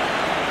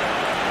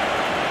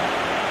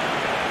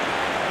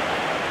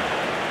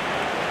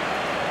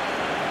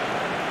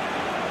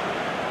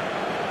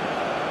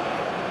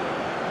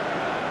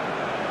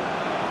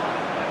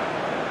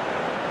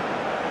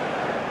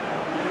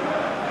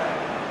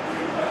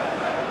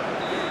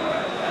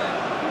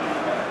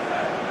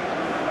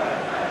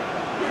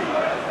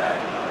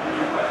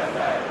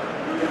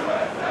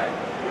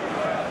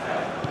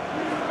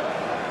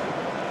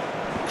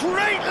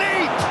 Great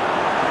leap!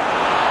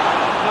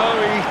 No,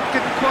 he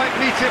didn't quite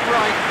meet it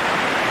right.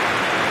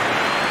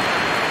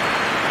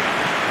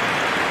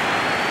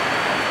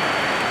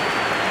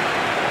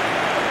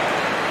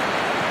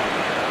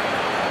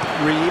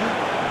 Ream,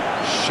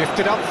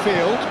 shifted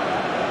upfield.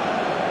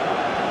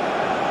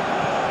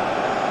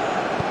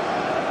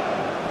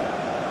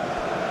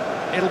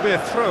 It'll be a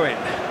throw-in.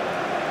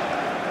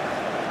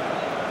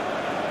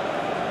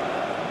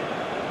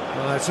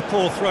 Well, it's a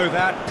poor throw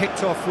that,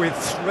 picked off with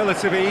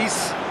relative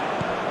ease.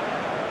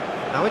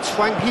 Now it's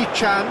Hwang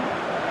Hee-chan.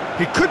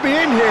 He could be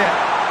in here.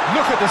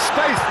 Look at the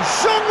space.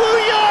 Jong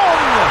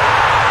Woo-young!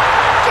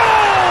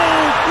 Goal!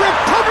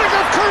 Republic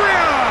of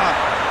Korea!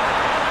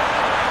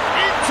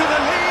 Into the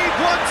lead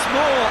once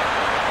more.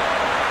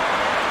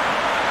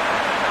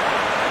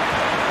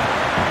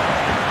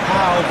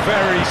 How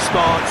very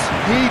smart.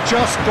 He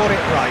just got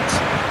it right.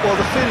 Well,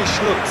 the finish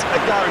looked a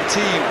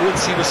guarantee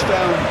once he was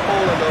found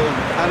all alone,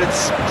 and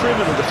it's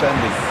criminal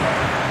defending.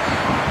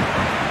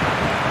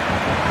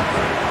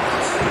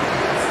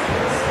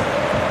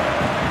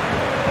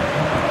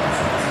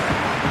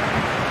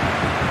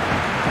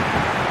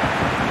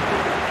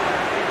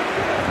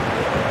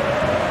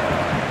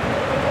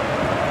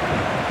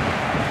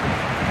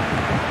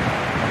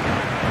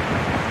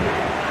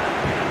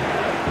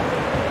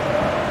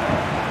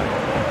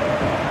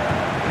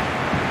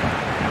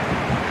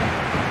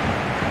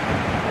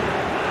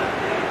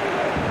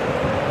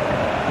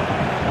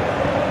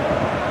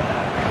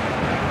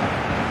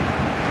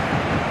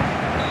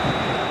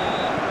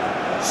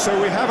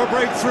 have a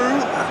breakthrough.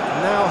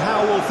 Now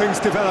how will things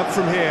develop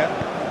from here?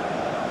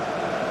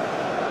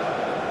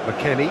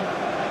 McKennie.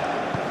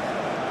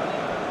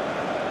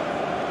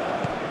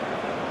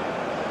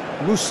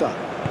 Musa.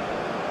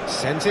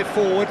 Sends it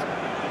forward.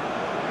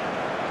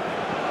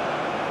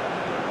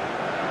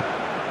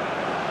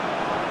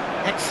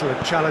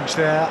 Excellent challenge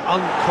there,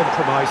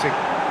 uncompromising.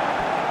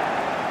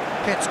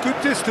 Gets good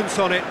distance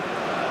on it.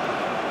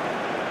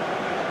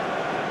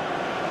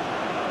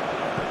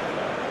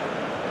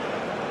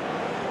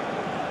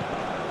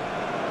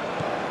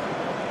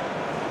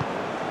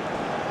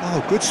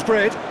 Oh, good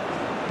spread.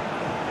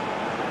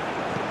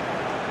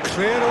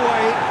 Cleared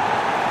away.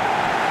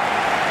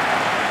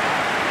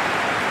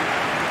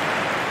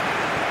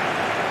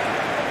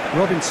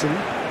 Robinson.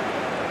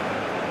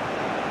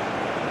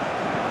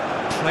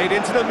 Played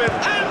into the middle,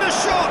 and the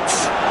shot!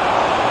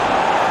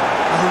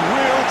 A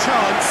real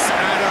chance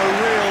and a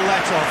real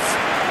let-off.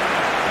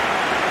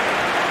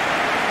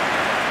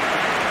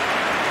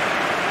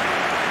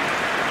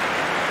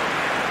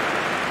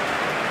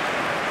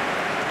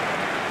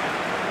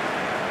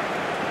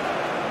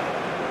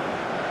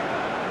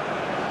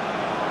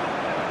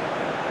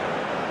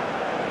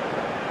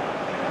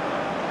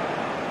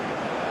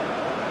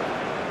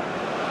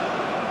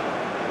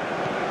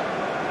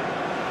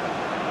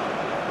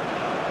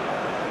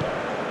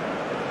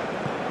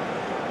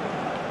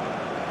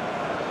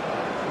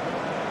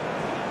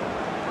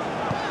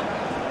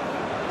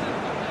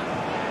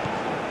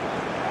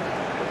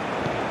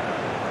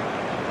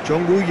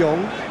 Jong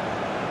Woo-yong.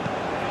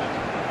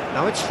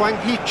 Now it's Hwang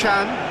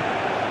Hee-chan.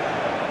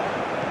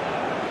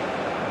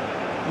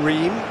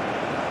 Ream.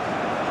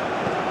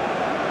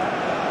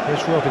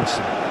 Here's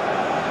Robinson.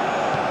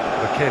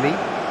 McKennie.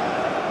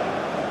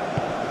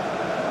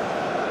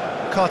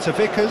 Carter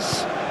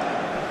Vickers.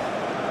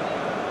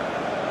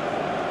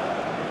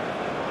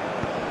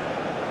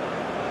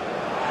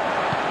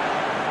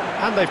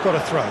 And they've got a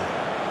throw.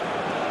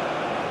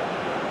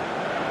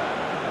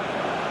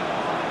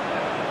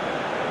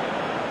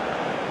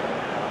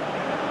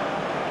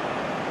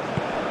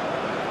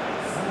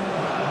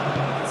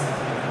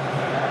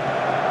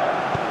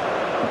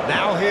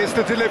 Now here's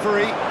the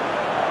delivery.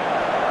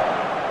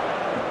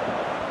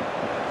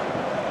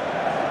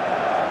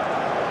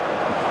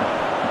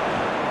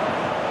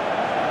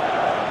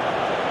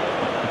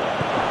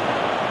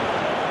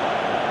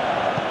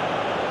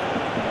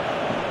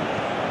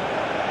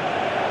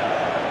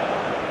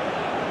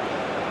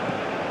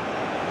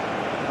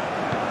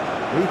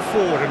 Move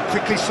forward and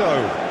quickly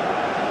so.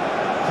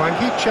 Hwang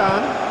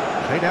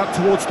Hee-chan played out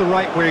towards the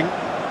right wing.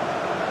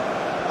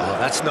 Oh,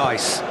 that's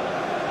nice.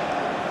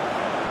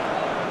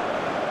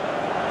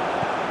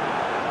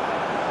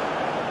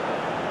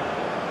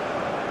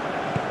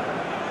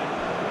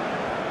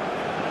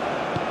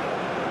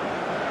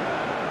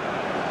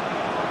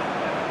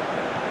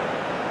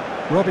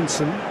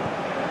 Robinson.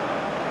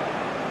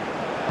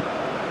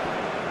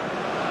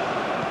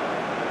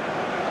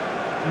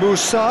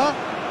 Musa.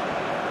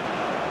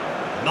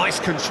 Nice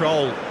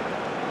control.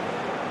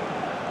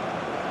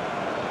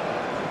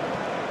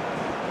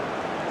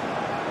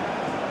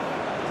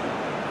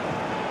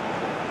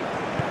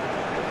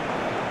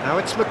 Now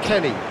it's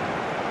McKennie.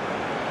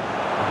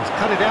 He's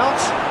cut it out.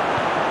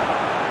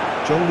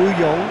 Jong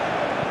Woo-yong.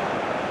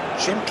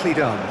 Gently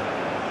done.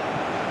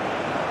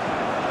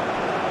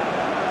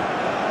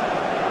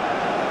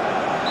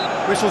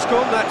 Whistle's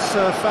gone, that's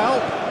foul.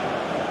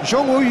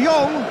 Jong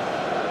Woo-yong.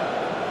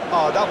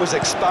 Oh, that was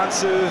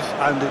expansive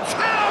and it's...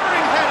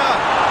 Towering header!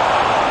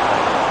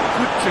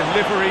 Good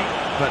delivery,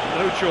 but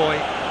no joy.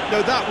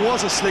 No, that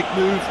was a slick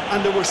move,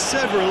 and there were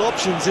several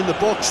options in the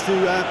box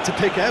to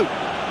pick out.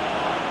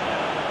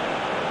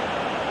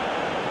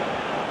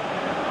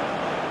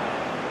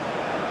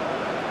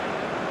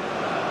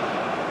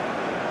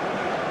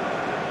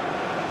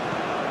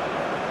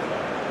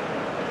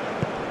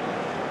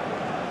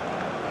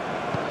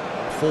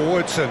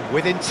 Forwards and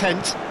with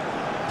intent.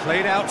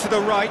 Played out to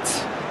the right.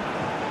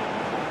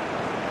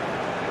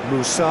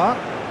 Musa.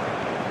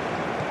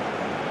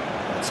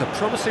 It's a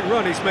promising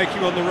run he's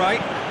making on the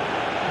right.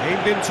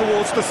 Aimed in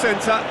towards the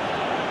centre.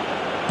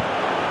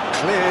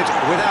 Cleared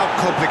without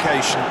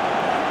complication.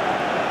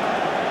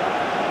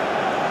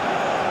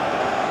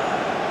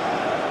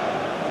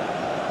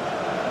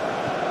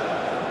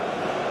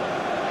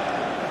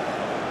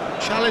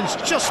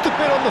 Challenged just a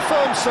bit on the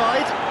firm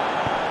side.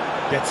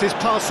 Gets his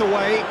pass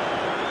away.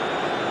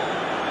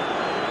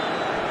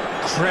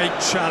 Great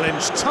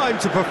challenge, time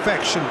to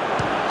perfection.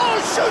 Oh,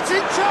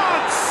 shooting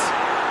chance!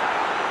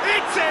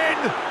 It's in!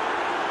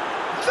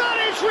 That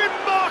is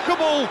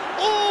remarkable!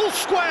 All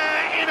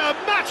square in a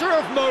matter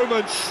of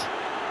moments.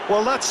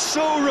 Well, that's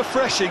so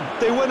refreshing.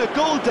 They went a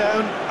goal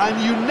down and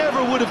you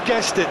never would have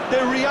guessed it.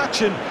 Their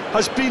reaction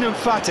has been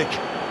emphatic.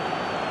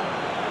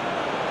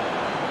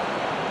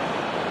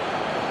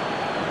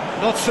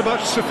 Not so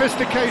much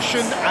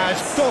sophistication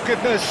as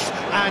doggedness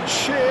and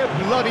sheer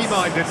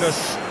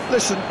bloody-mindedness.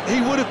 Listen,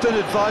 he would have been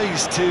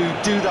advised to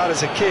do that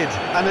as a kid,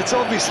 and it's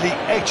obviously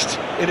etched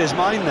in his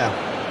mind now.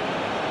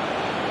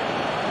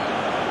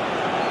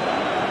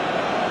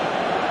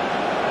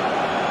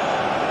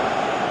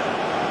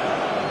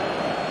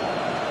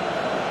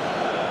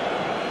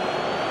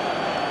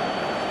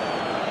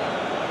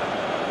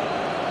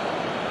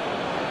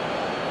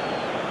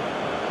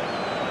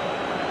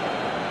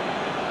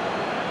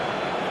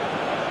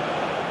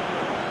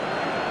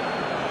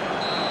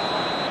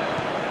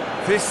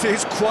 This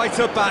is quite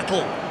a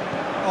battle.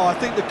 Oh, I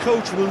think the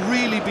coach will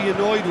really be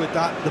annoyed with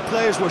that. The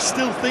players were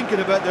still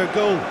thinking about their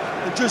goal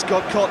and just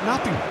got caught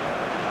napping.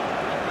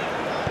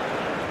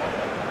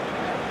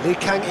 Lee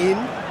Kang-in.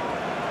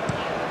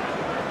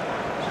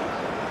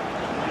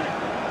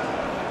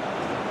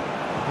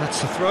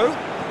 That's a throw.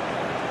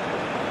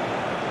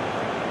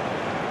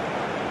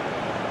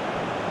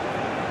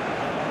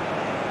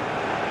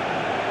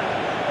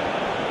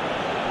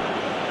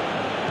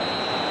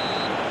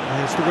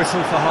 There's the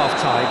whistle for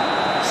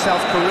half-time.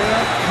 South Korea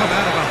come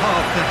out of a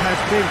half that has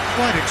been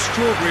quite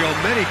extraordinary on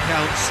many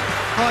counts.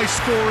 High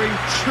scoring,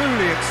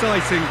 truly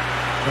exciting,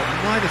 but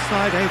neither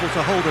side able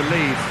to hold a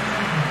lead.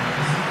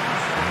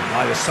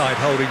 Neither side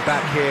holding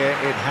back here.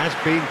 It has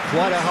been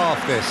quite a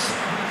half, this.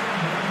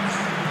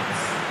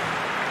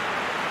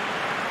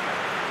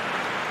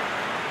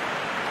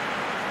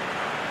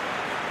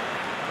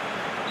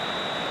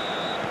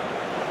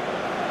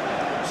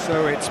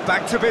 So it's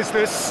back to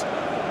business.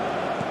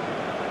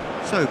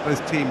 So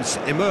both teams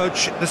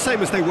emerge the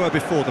same as they were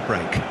before the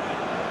break.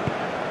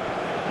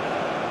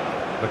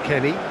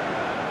 McKennie.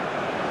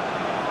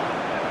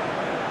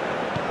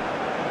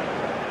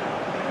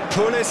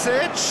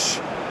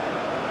 Pulisic.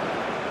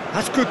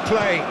 That's good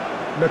play.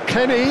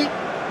 McKennie.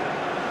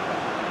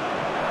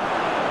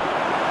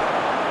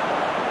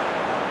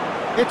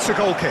 It's a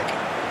goal kick.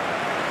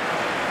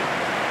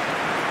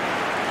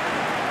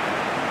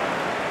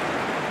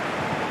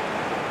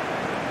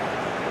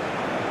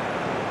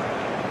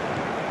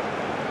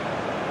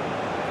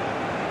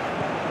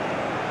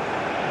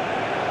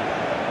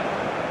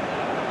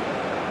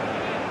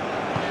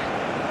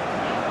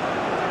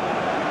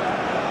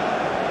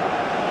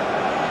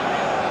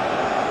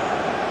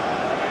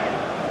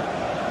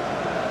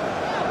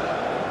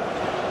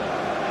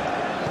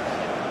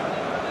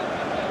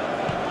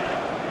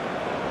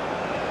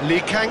 Lee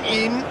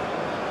Kang-in.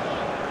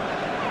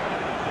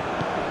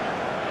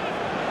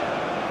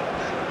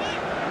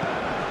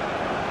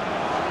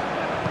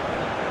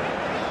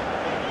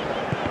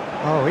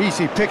 Oh,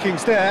 easy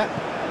pickings there.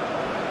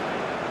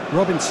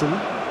 Robinson.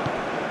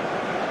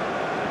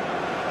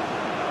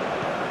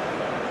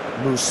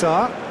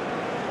 Musa.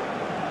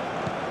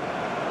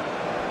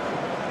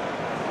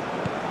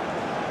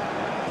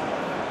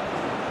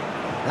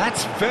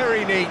 That's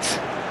very neat.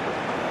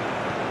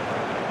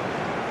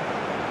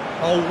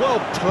 Oh, well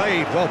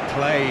played, well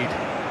played.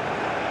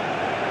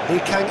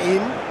 Lee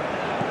Kang-in.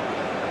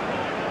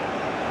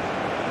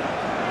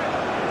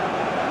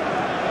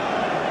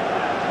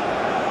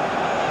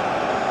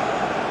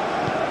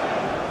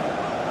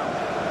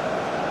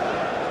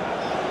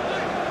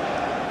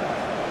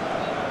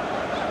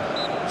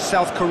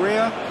 South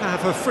Korea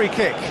have a free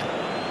kick.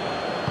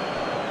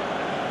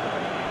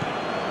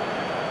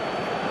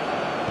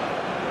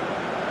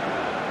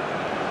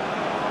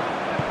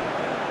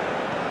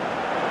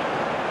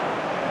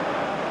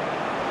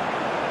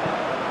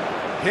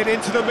 Hit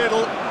into the middle.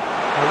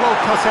 Well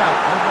cut out.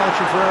 No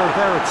margin for error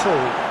there at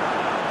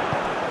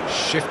all.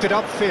 Shifted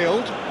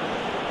upfield.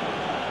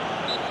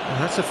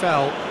 And that's a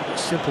foul.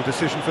 Simple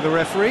decision for the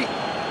referee.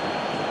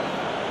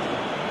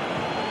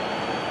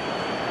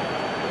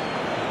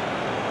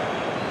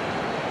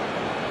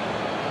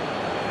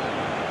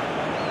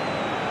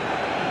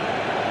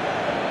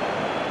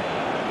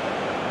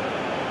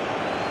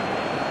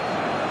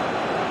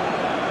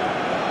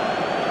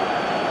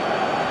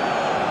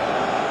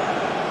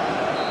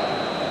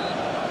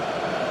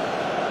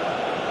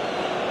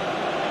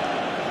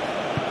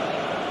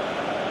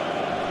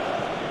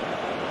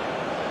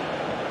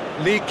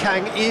 Lee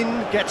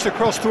Kang-in gets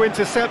across to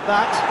intercept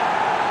that.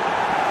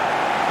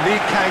 Lee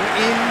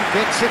Kang-in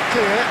gets it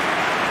clear.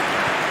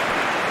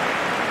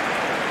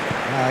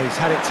 He's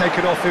had it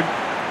taken off him.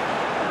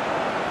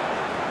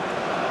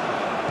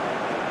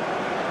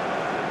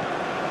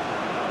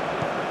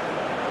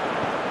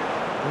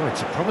 Oh,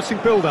 it's a promising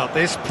build-up,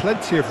 this.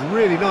 Plenty of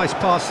really nice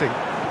passing.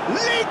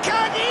 Lee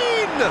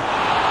Kang-in!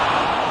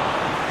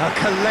 A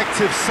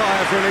collective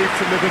sigh of relief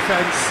from the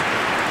defence.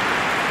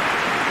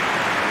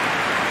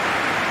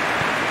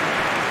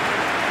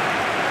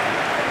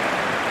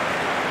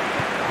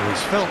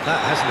 He's felt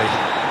that, hasn't he?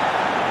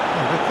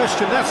 Oh, no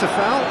question, that's a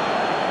foul.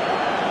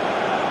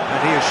 And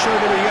he has shown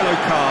him a yellow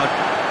card.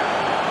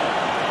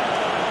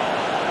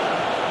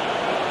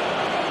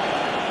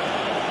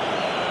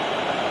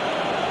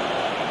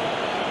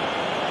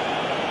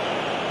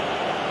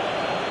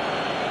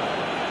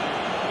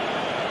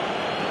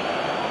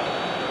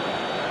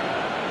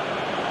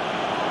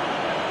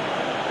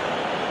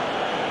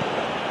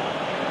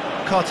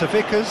 Carter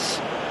Vickers.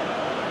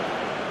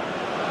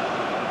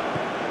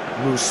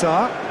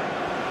 Musa.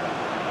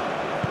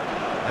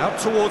 Out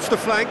towards the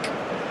flank.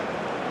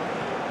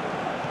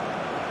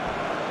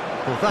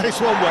 Well, that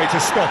is one way to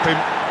stop him.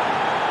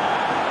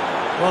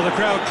 Well, the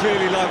crowd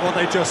clearly like what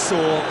they just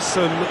saw.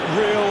 Some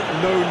real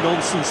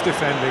no-nonsense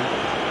defending.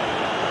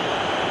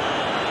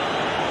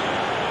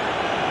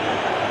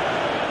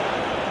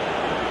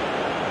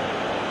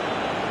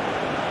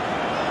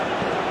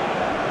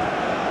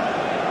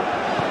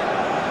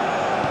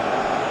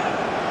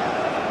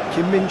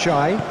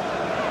 Min-jae.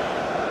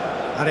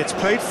 And it's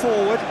played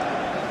forward.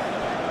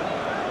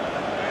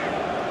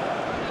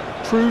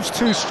 Proves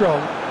too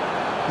strong.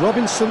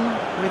 Robinson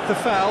with the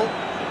foul.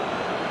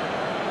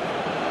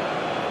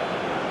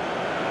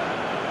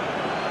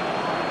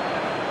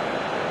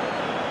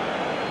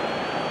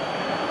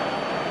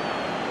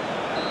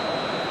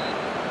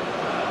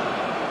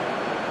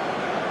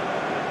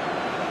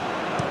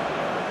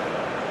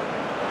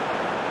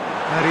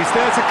 And he's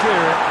there to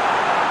clear it.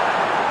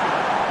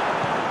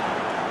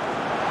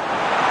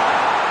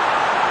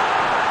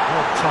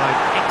 Well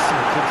timed,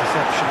 excellent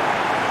interception.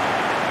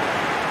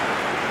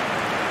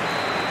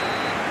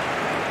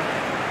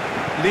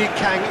 Lee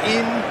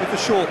Kang-in with the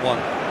short one.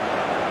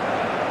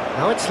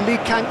 Now it's Lee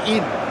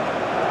Kang-in.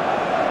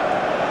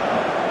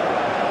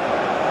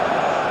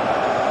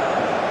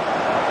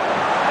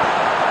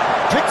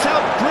 Picked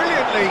out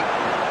brilliantly.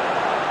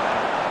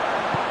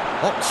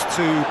 Opts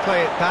to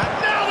play it back.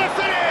 Now the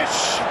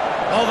finish!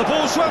 Oh, the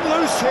ball's run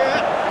loose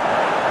here.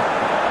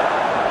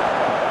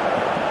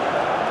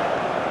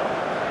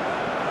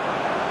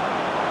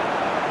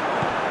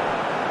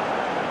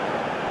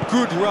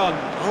 Good run,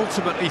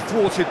 ultimately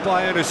thwarted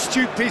by an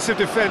astute piece of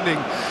defending.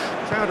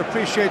 Crowd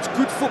appreciates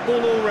good football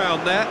all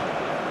round there.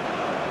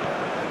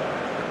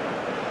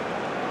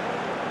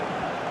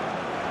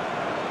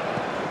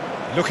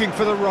 Looking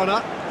for the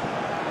runner.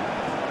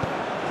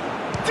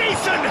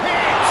 Decent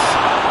hit!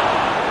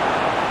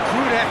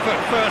 Good effort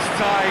first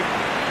time.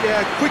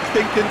 Yeah, quick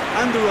thinking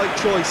and the right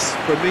choice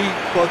for me,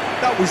 but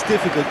that was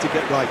difficult to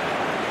get right.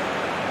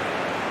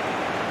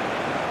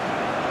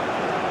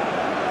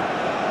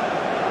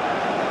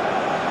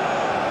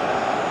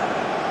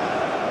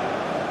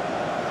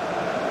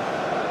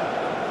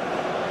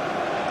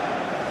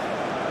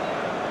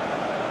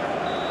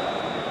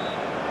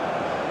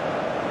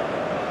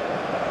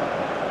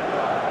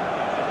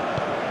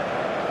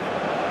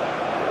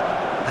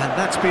 And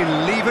that's been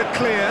levered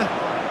clear.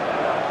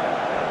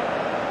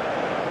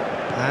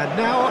 And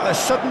now a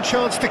sudden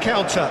chance to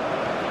counter.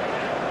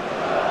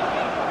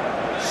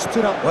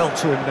 Stood up well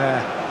to him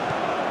there.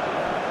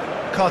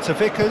 Carter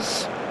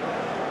Vickers.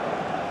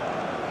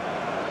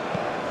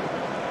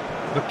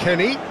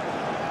 McKennie.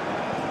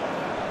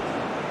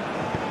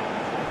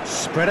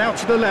 Spread out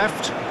to the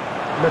left.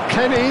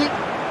 McKennie.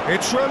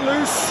 It's run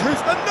loose.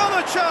 Who's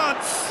another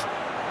chance?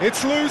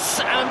 It's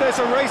loose and there's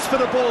a race for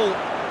the ball.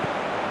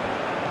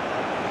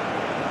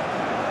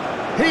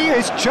 He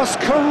is just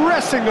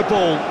caressing the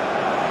ball.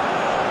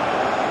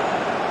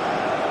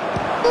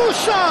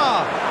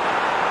 Musa!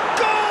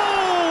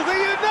 Goal! The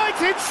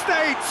United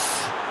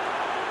States!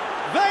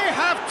 They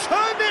have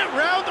turned it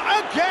round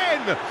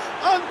again!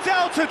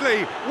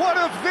 Undoubtedly one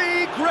of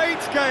the great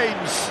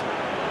games.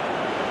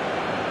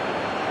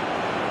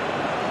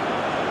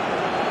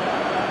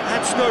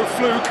 That's no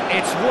fluke,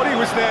 it's what he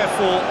was there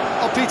for.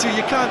 Oh, Peter,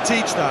 you can't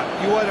teach that.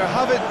 You either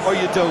have it or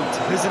you don't.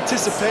 His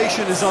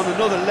anticipation is on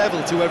another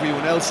level to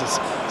everyone else's.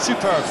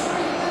 Superb.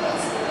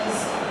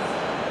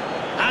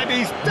 And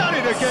he's done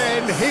it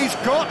again. He's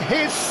got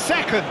his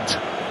second.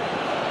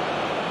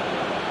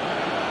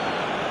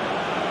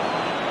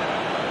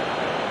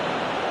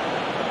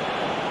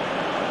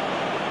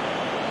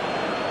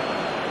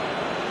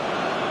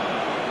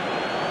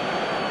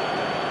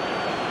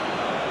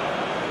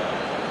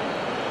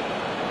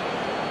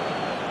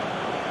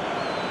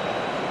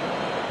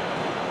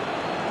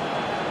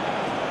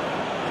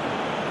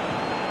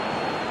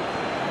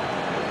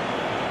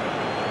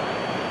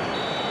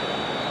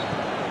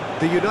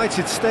 The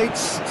United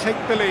States take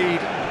the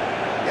lead.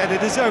 Yeah, they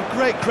deserve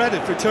great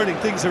credit for turning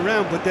things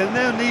around, but they'll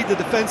now need the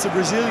defensive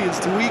resilience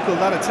to equal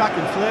that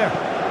attacking flair.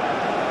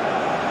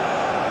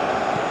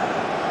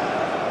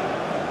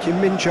 Kim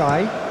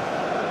Min-jae.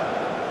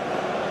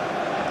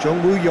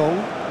 Jung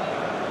Woo-yong.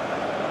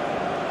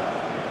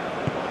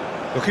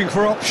 Looking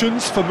for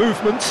options for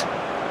movement.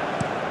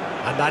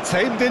 And that's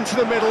aimed into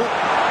the middle.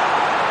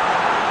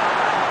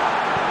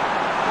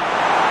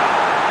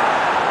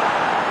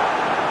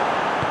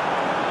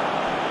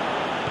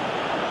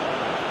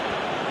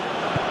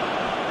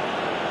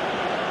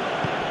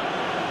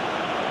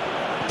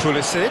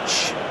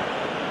 Pulisic.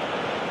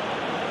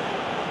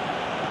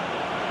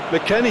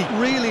 McKennie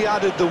really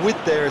added the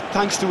width there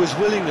thanks to his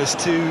willingness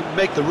to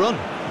make the run.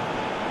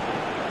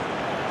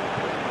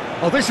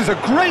 Oh, this is a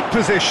great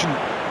position.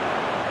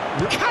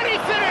 Can he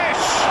finish?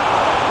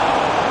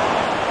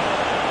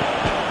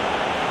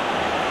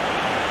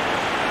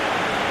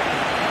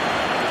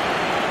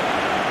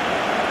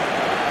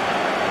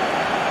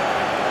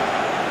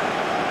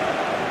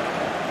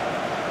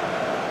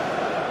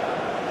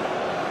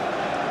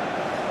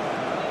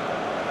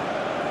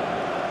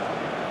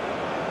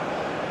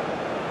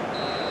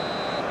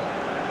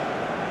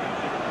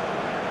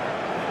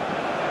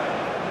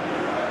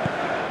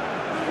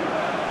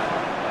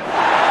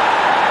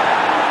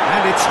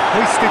 It's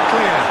hoisted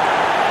clear.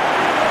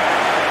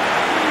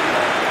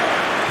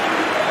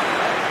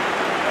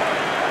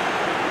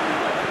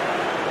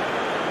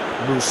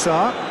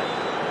 Musa.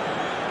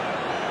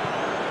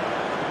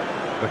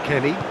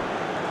 McKennie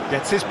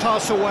gets his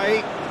pass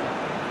away.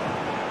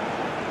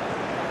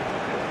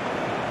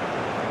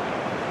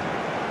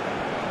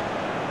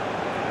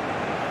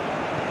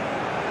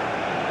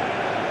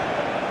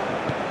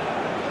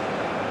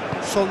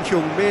 Son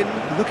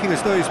Heung-min looking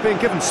as though he's being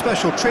given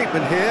special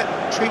treatment here.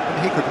 Treatment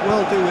he could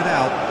well do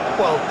without.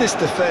 Well, this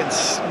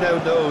defence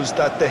now knows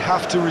that they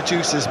have to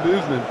reduce his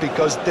movement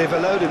because they've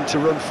allowed him to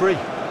run free.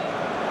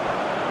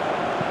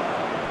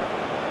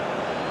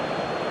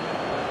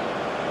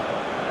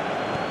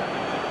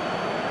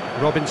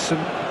 Robinson.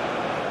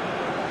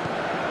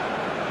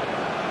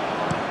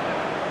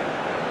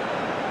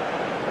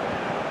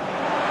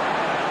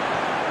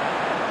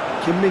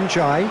 Kim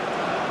Min-jae.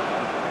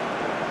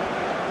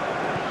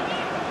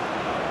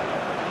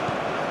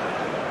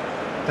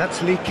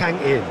 That's Lee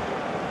Kang-in.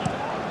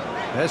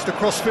 There's the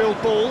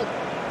crossfield ball.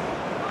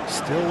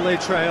 Still they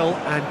trail,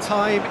 and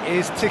time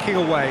is ticking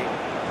away.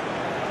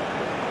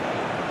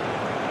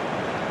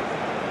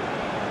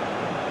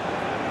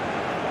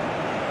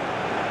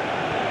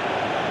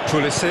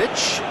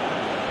 Pulisic.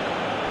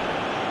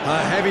 A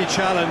heavy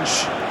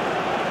challenge.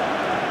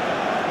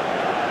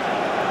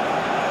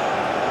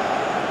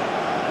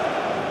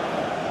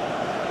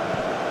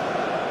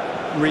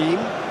 Ream.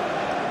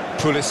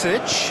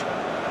 Pulisic.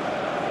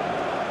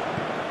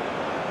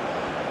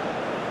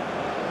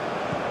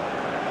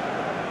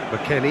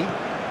 McKennie.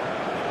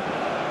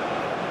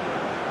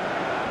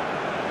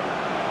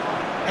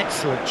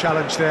 Excellent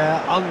challenge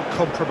there,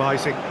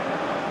 uncompromising.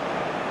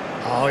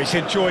 Oh, he's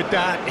enjoyed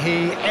that.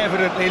 He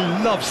evidently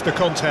loves the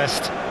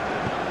contest.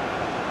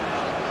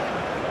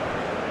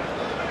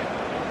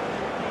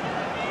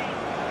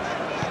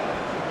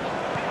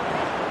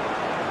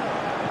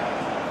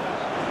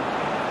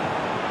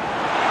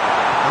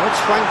 Now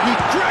it's Frankie.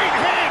 Great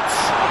hit!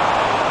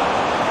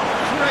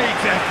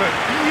 Great effort,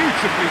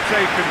 beautifully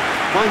taken.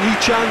 Wang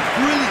Hee-chan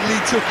brilliantly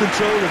took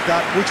control of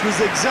that, which was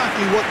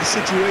exactly what the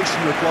situation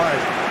required.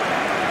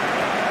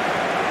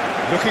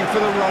 Looking for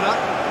the runner.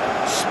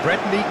 Spread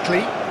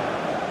neatly.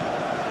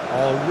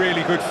 Oh,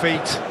 really good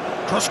feet.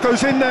 Cross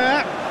goes in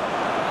there.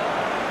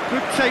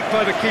 Good take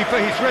by the keeper,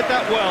 he's read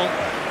that well.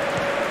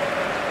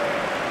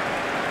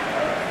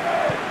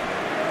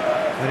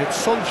 And it's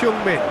Son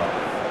Heung-min.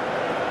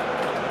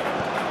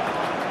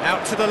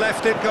 Out to the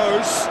left it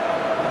goes.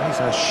 He's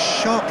a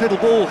sharp little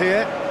ball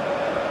here.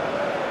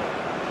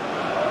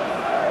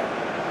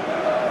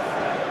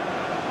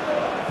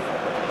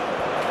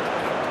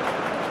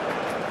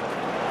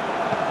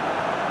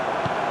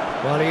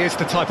 Well, he is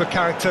the type of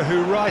character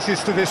who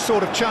rises to this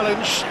sort of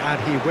challenge, and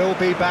he will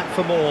be back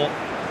for more.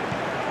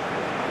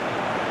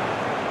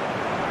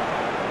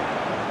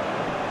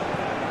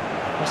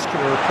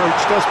 Muscular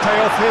approach does pay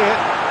off here.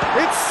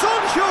 It's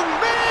Son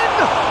Heung-min!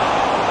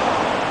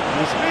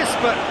 He's missed,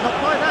 but not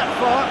by that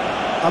far.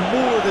 A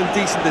more than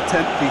decent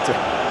attempt, Peter.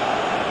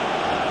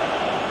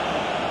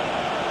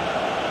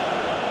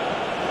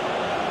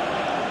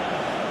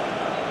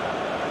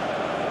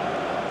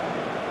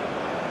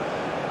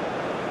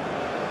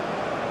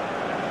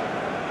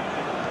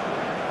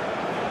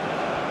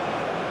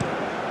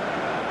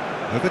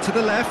 Over to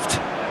the left.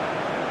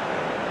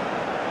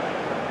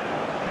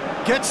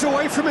 Gets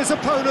away from his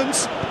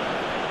opponents.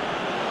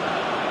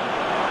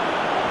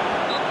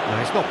 No,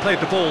 he's not played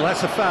the ball,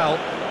 that's a foul.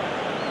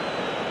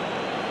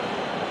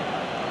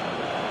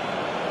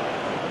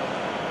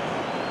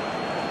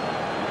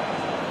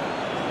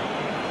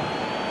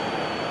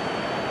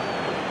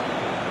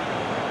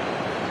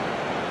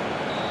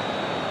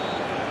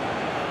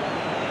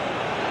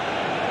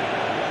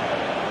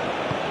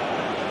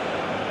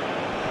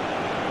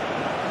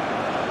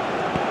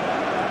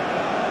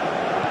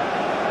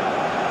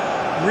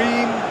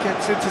 Ream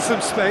gets into some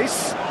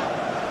space.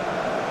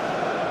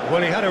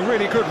 Well, he had a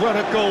really good run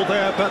at goal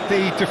there, but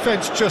the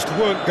defence just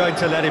weren't going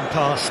to let him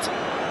past.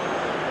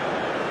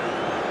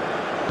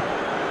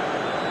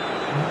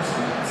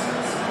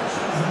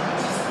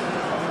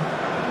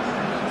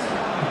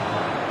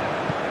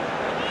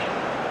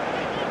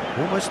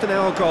 Almost an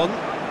hour gone.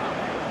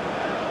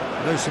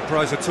 No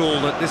surprise at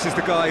all that this is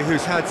the guy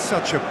who's had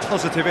such a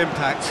positive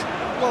impact.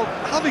 Well,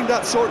 having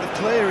that sort of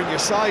player in your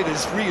side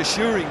is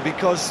reassuring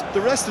because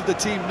the rest of the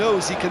team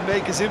knows he can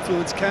make his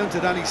influence count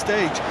at any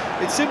stage.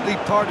 It's simply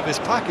part of his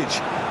package.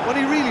 When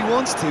he really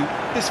wants to,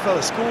 this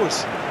fella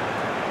scores.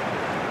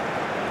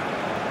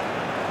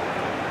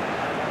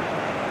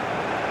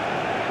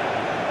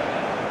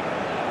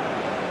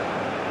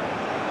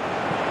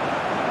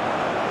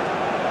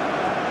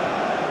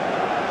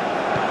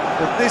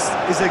 But this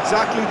is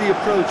exactly the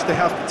approach they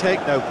have to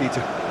take now,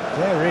 Peter.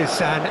 There is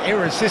an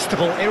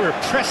irresistible,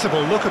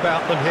 irrepressible look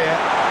about them here.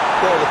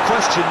 Well, the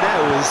question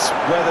now is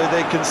whether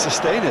they can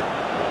sustain it.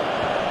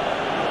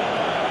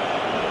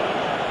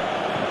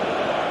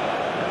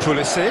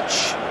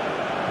 Pulisic.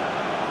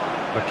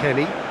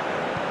 McKennie.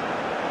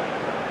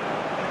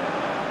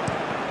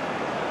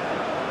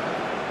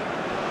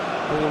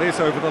 Ball is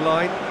over the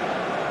line.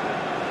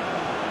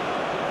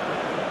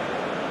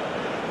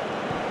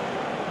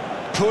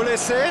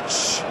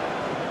 Pulisic.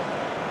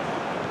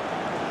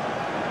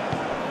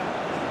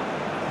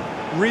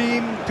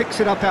 Ream picks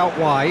it up out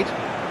wide.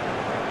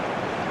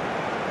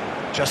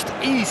 Just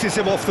eases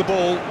him off the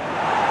ball.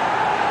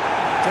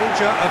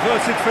 Danger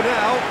averted for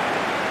now.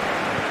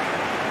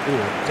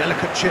 Ooh,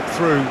 delicate chip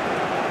through.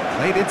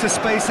 Played into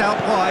space out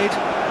wide.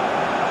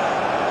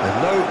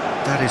 And no,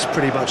 that is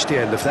pretty much the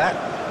end of that.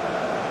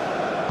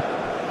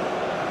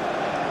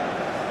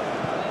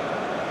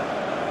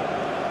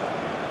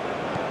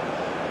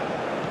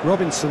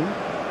 Robinson.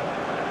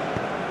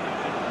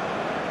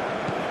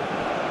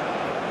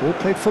 Ball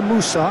played for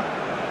Musa.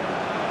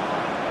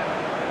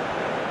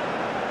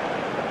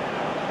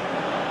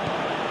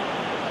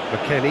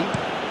 McKennie.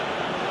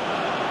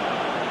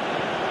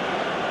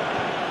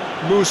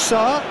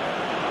 Musa.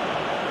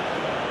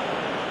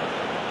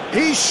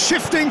 He's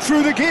shifting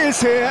through the gears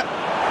here.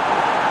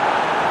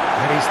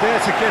 And he's there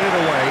to get it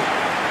away.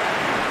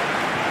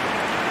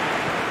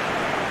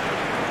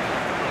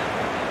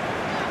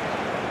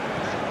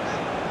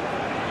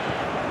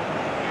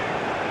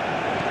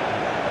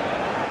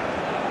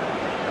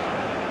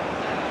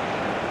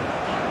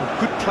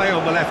 Good play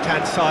on the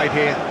left-hand side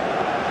here.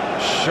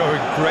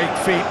 Showing great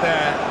feet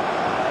there.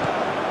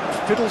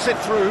 Fiddles it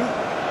through.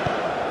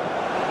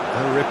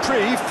 A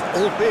reprieve,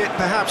 albeit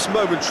perhaps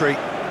momentary.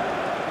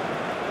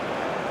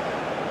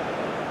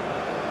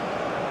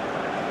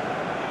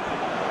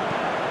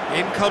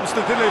 In comes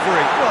the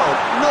delivery. Well,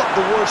 not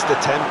the worst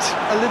attempt.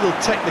 A little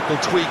technical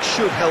tweak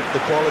should help the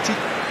quality.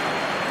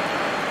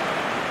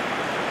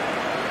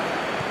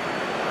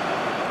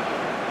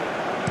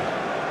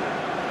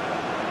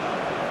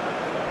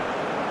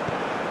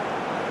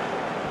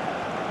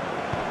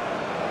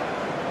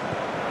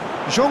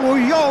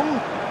 Zhong Yong.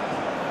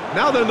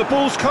 Now then, the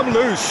ball's come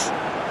loose.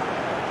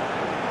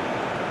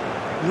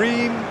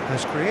 Ream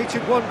has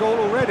created one goal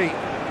already.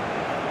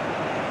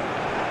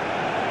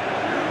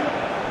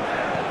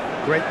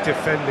 Great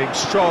defending,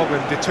 strong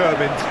and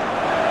determined.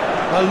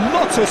 A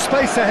lot of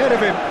space ahead of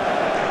him.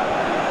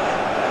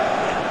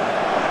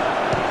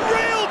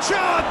 Real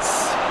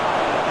chance!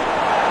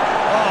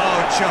 Oh,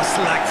 just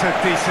lacked a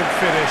decent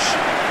finish.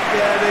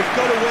 Yeah, they've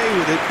got away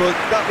with it, but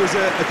that was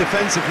a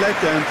defensive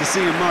letdown to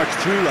see him march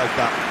through like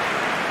that.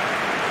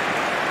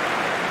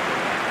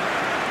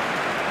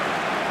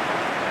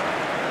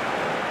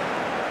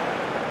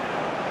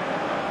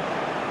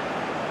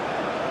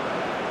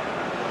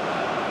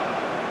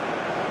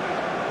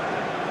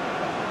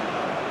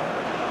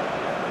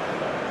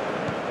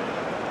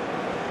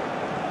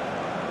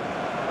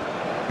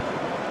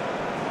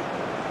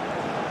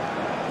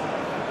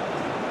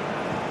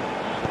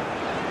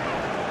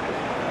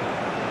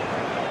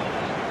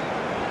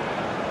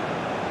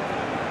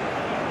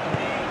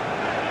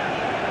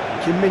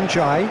 Kim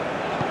Min-jae.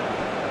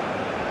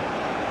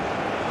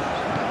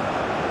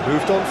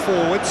 Moved on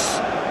forwards.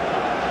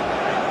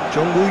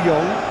 Jong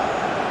Woo-yong.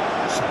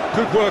 Some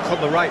good work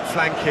on the right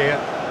flank here.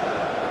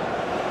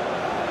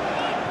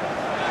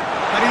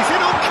 And he's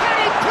in on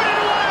Kane, put it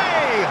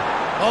away!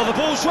 Oh, the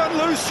ball's run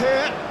loose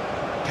here.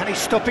 Can he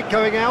stop it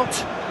going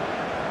out?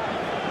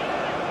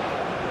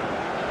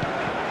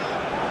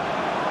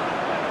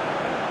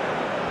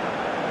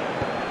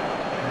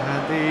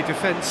 And the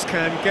defence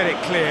can get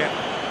it clear.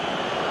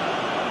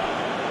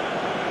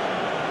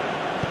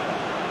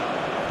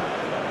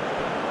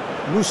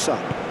 Musa.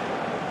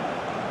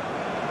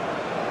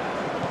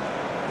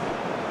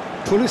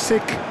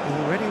 Pulisic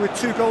already with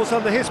 2 goals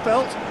under his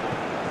belt.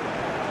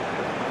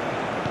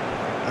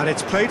 And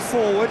it's played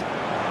forward.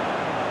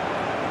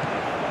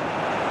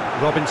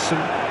 Robinson.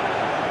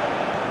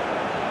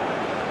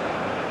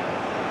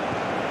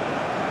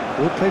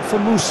 Ball played for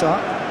Musa.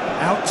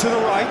 Out to the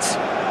right.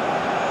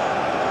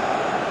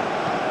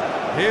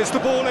 Here's the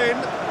ball in.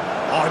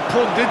 Oh,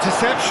 important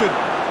interception.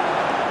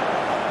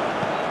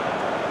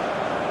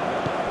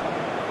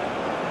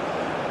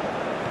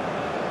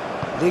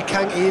 Lee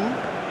Kang-in,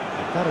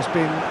 that has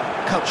been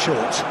cut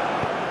short.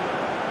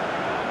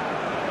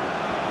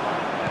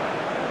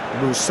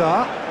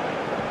 Musa.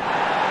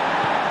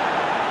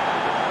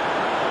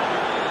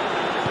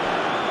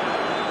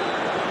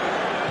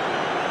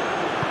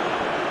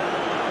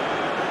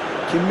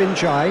 Kim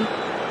Min-jae.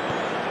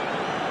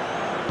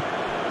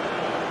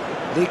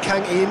 Lee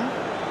Kang-in.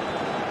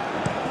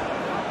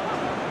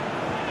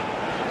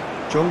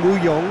 Jong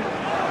Woo-yong.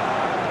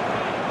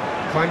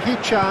 Kwang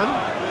Hee-chan.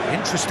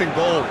 Interesting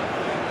ball.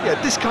 Yeah,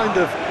 this kind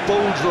of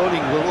bold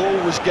running will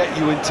always get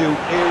you into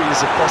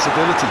areas of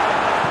possibility.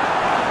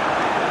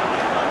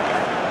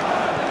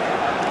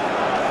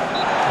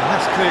 And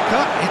that's clear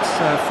cut, it's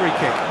a free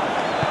kick.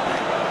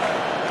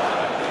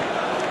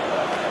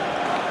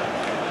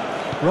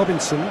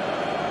 Robinson.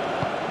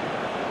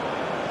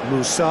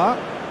 Musa.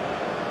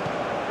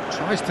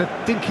 Tries to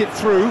dink it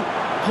through.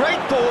 Great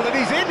ball and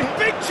he's in,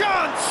 big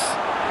chance!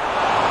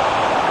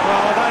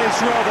 Well, that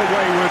is rather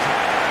wayward.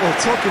 Well,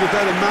 talking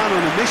about a man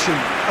on a mission,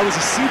 that was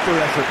a super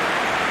effort.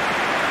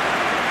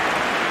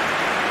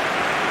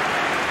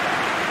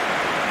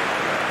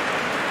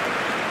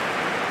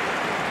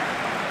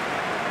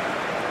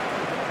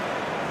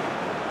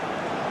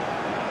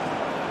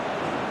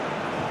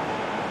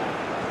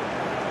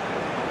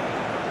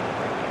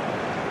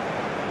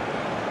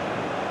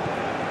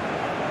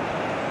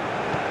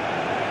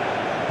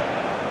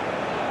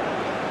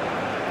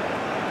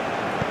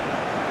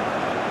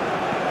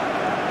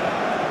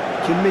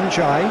 Kim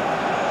Min-jae.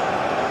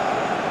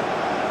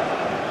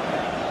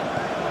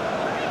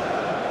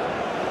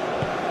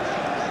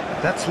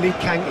 That's Lee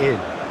Kang-in.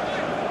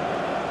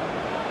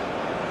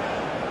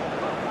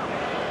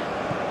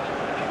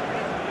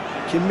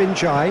 Kim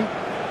Min-jae.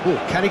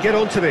 Oh, can he get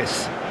onto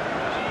this?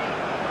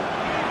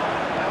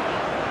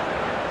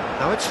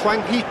 Now it's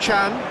Hwang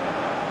Hee-chan.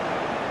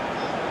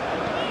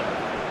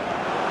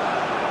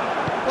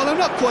 Well, I'm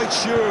not quite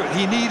sure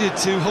he needed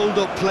to hold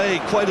up play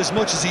quite as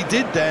much as he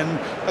did then.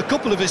 A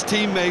couple of his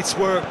teammates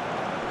were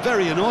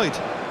very annoyed.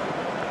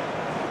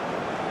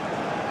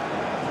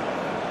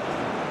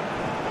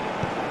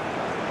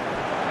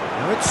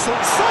 Now it's Son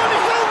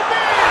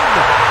Heung-min!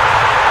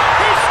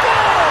 He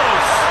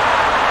scores!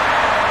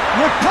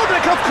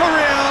 Republic of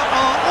Korea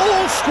are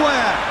all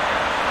square.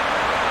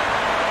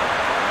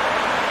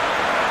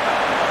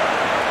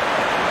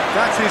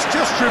 That is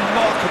just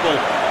remarkable,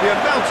 the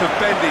amount of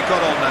bend he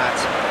got on that.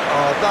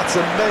 Oh, that's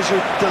a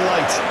measured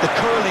delight. The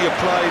curl he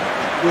applied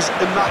was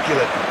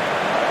immaculate.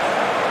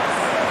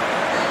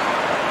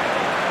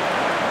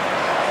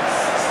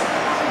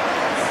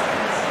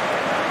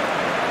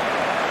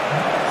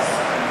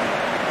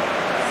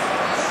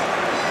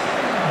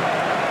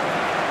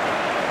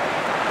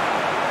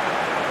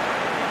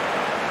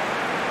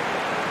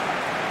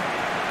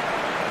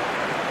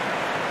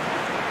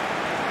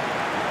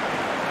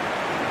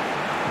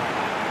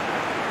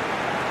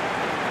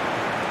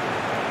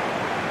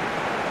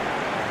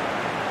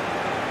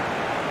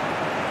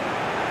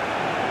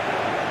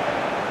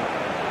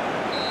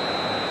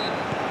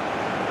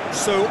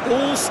 So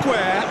all square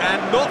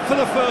and not for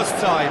the first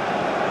time.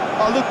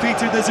 Oh, look,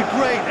 Peter, there's a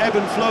great ebb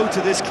and flow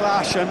to this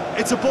clash, and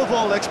it's above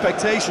all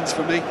expectations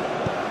for me.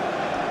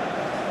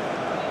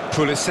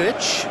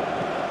 Pulisic.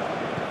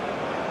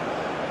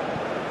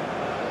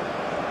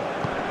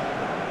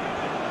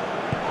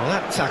 Well,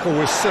 that tackle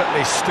was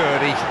certainly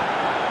sturdy.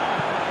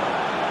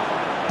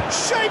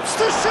 Shapes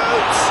to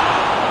shoot!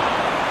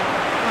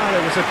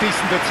 There was a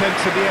decent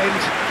attempt at the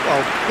end.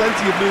 Well,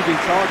 plenty of moving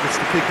targets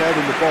to pick out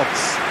in the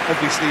box.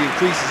 Obviously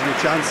increases your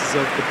chances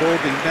of the ball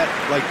being met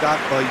like that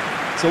by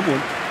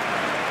someone.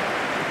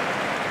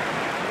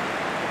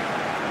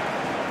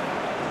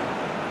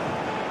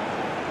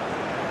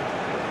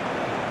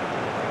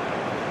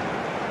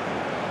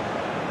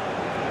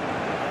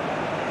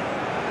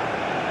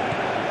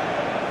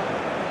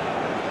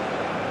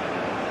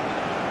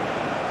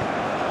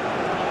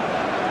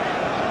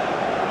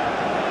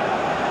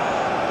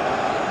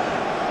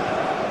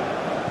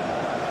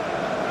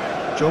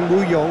 Jung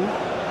Woo-young.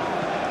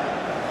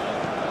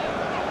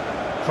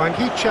 Hwang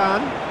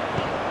Hee-chan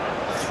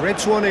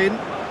threads one in.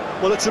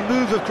 Well, it's a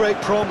move of great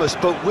promise,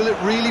 but will it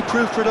really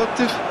prove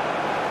productive?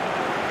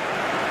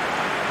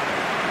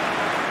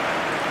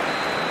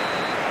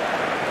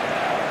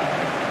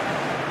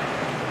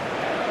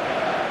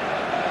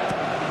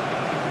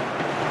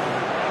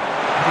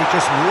 And he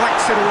just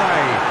whacks it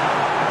away.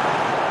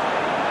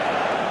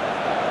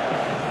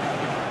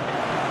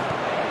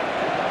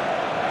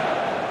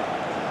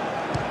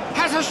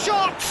 Has a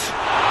shot!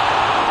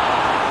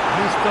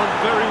 He's done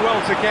very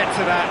well to get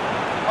to that.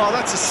 Oh,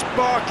 that's a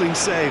sparkling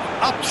save.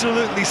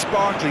 Absolutely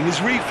sparkling.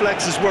 His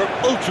reflexes were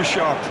ultra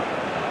sharp.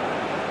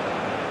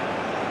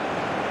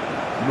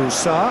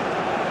 Musa.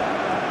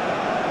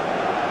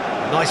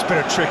 Nice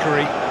bit of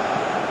trickery.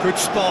 Good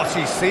spot,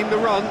 he's seen the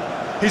run.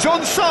 He's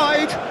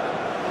onside!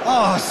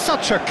 Oh,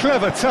 such a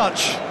clever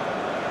touch.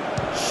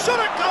 Shot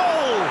a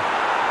goal!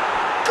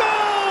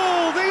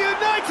 Goal! The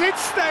United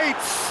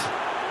States!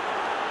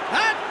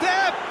 And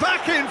they're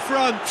back in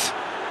front!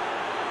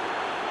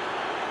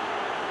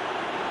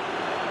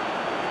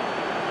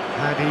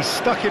 And he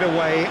stuck it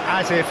away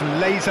as if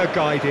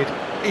laser-guided.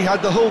 He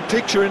had the whole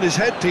picture in his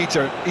head,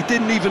 Peter. He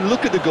didn't even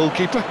look at the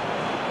goalkeeper.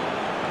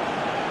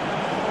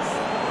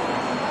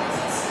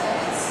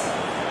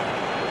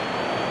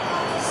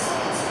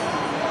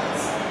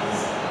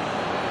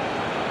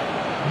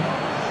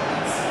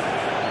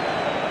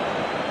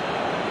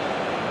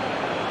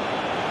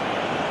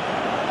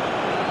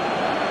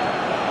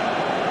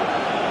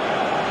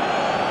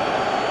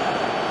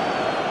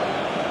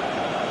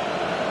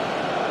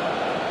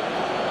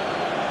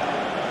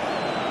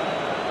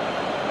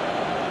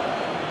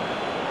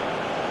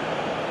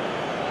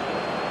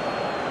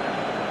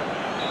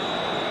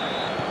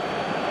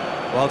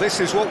 Well, this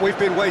is what we've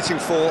been waiting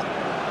for.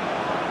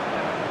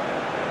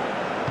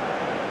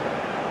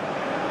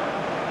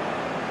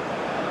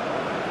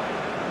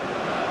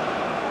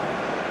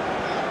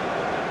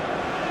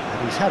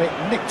 And he's had it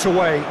nicked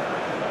away.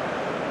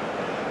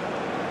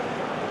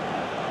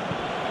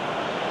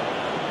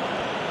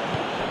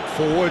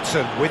 Forwards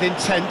and with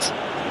intent.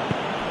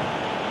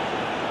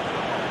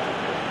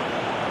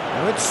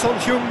 Now it's Son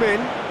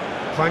Heung-min,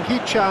 Hwang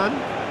Hee-chan.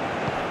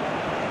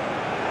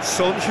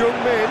 Son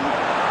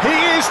Heung-min. He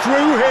is through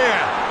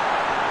here.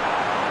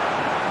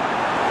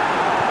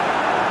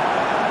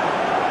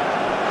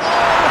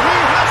 Oh, he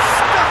has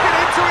stuck it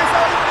into his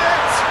own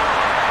net.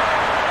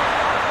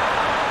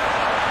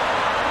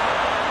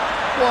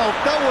 Well,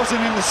 that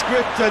wasn't in the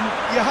script, and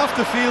you have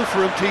to feel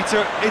for him,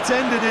 Peter. It's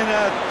ended in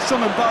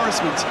some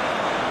embarrassment.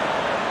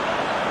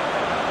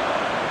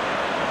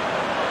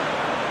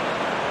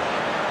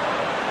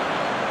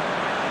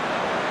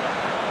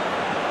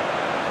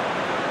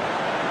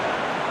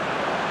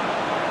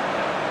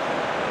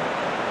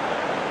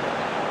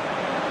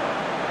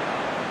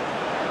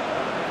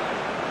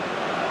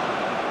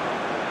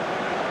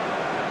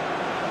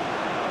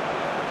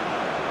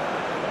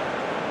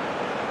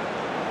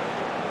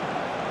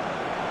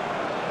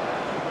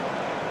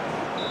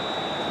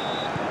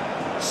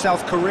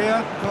 South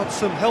Korea got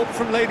some help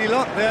from Lady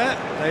Luck there.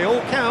 They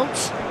all count.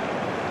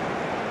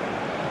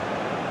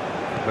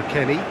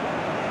 McKennie.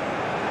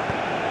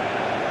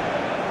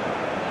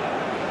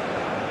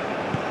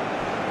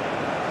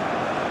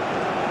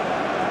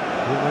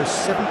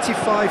 Almost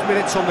 75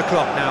 minutes on the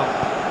clock now.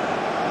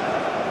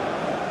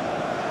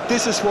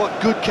 This is what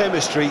good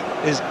chemistry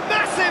is.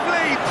 Massive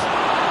leap!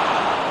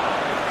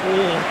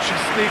 Oh,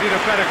 just needed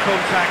a better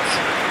contact.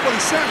 Well, he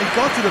certainly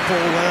got to the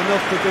ball well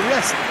enough, but the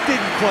rest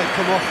didn't quite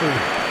come off for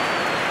him.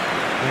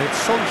 It's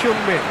Son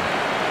Heung-min.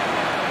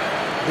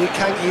 Lee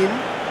Kang-in.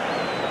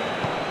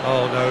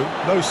 Oh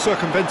no, no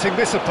circumventing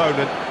this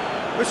opponent.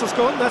 Whistle's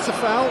gone, that's a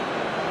foul.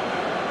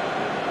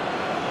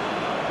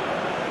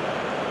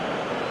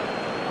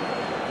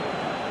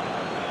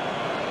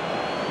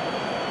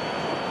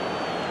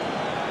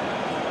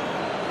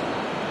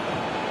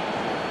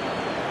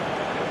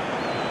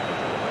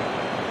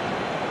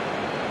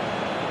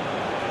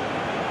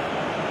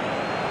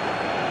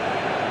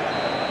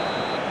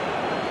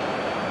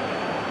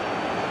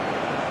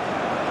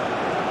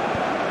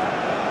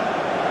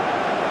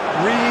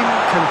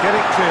 Can get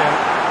it clear.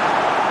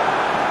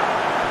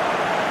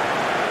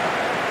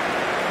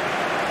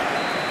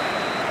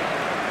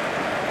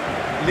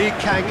 Lee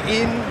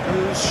Kang-in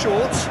goes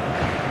short.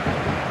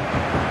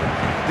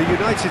 The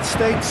United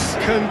States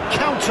can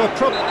counter.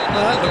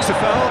 That looks a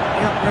foul.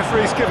 Yep,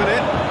 referee's given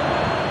it.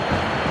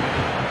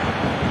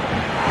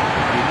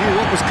 He knew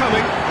what was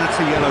coming. That's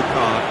a yellow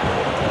card.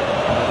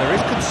 There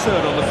is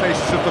concern on the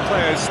faces of the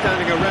players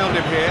standing around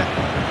him here.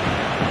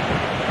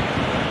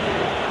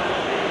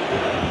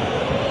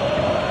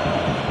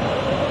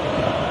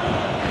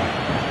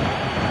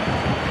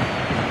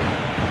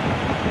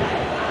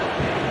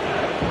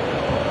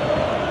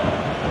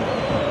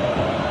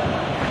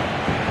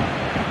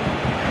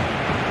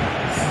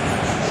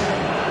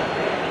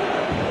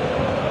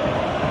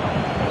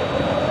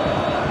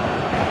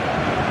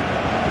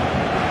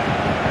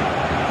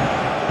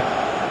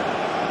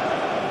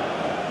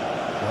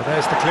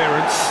 There's the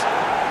clearance.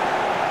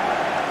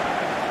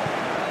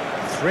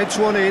 Threads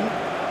one in.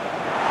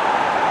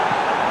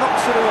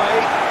 Knocks it away.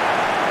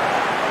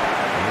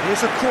 It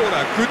is a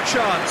corner, good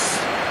chance.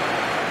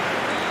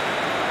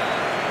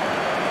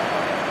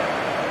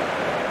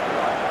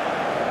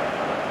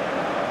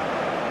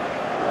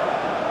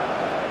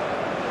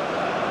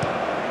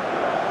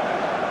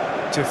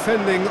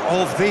 Defending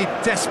of the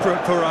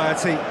desperate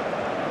variety.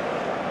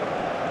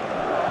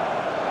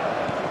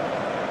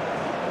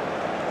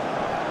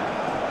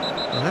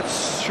 Well,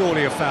 that's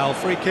surely a foul.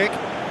 Free kick.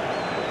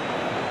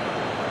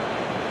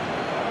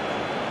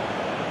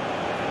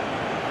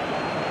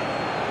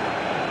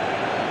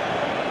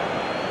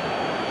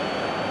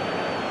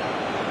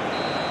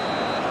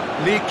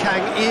 Lee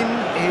Kang-in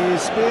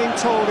is being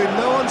told in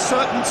no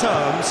uncertain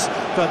terms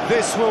that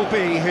this will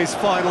be his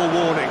final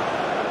warning.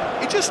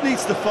 He just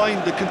needs to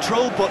find the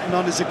control button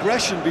on his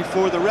aggression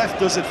before the ref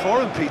does it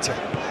for him, Peter.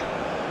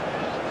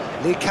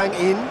 Lee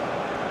Kang-in.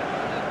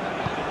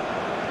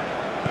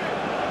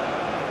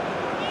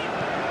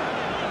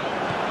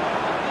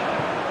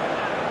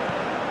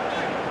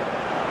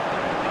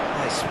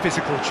 Nice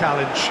physical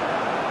challenge.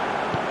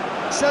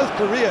 South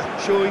Korea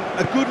showing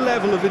a good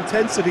level of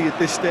intensity at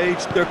this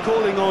stage. They're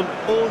calling on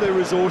all their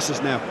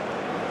resources now.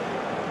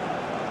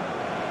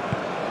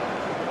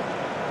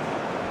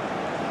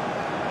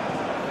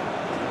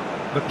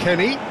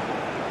 McKennie.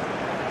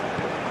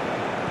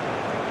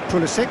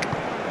 Pulisic.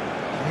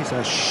 He's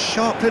a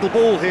sharp little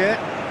ball here.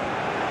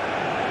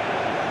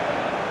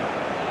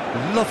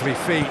 Lovely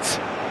feet.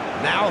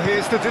 Now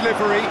here's the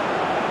delivery.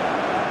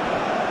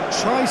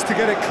 Tries to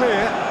get it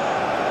clear.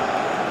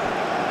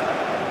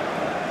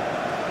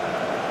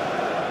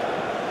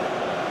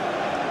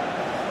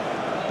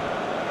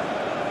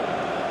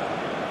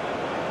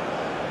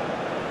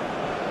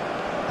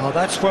 Oh,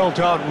 that's well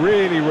done,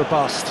 really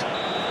robust.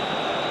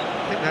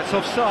 I think that's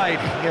offside.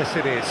 Yes,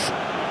 it is.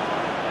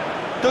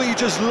 Don't you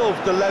just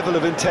love the level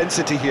of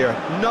intensity here?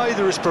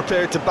 Neither is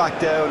prepared to back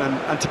down,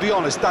 and to be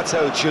honest, that's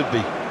how it should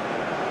be.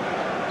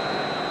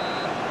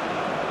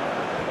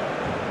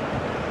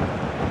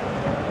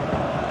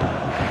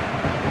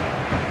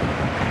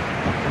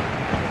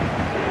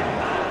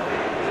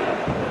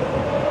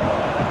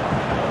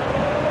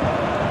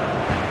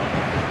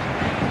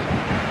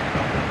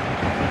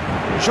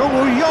 Jong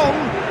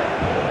Woo-yong.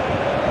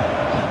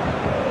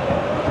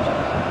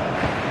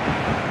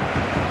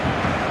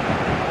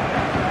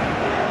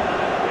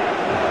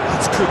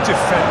 Good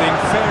defending,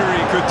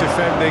 very good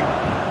defending.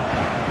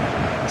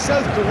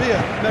 South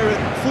Korea merit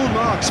full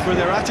marks for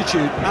their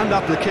attitude and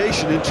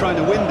application in trying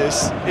to win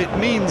this. It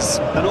means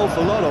an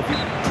awful lot of it.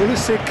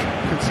 Pulisic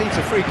concedes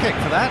a free kick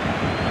for that.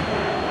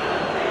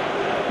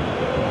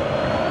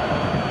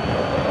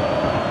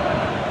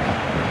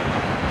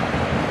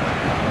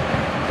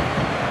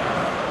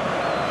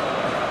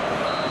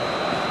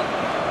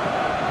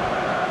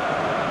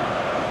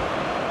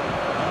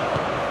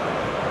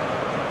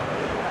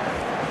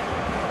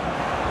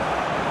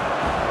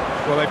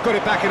 Well, they've got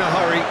it back in a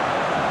hurry.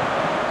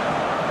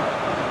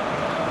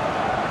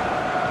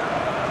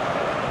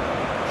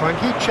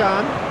 Frankie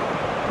Chan.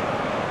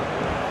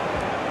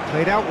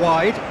 Played out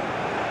wide.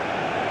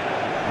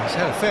 He's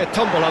had a fair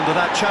tumble under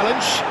that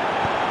challenge.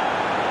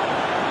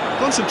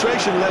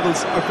 Concentration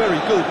levels are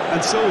very good,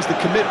 and so is the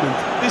commitment.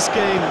 This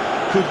game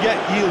could yet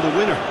yield a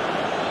winner.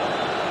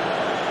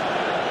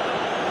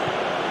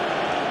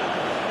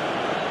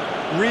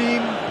 Ream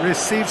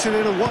receives it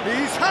in a what?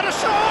 He's had a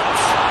shot!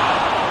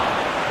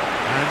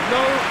 And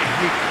no,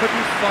 he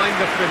couldn't find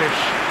the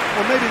finish.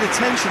 Well, maybe the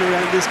tension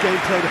around this game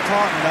played a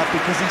part in that,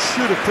 because he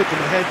should have put them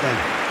ahead then.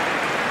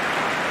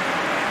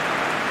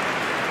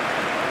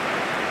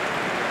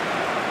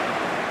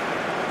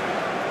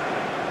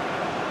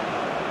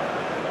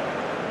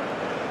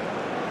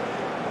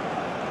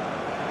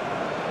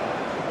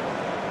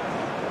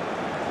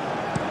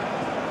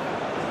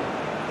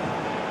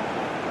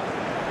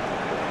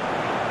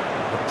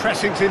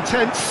 Pressing's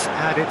intense,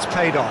 and it's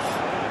paid off.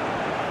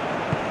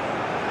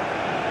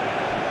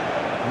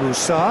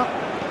 Musa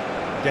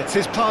gets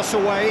his pass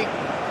away.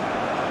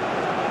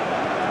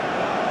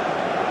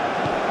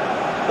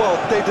 Well,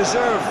 they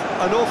deserve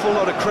an awful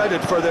lot of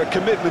credit for their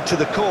commitment to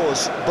the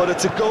cause, but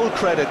it's a goal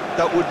credit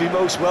that would be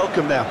most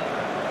welcome now.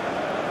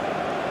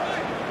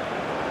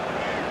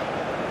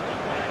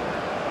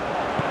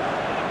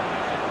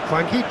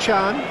 Frankie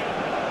Chan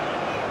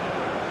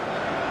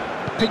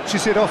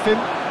pinches it off him.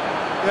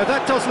 Yeah,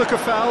 that does look a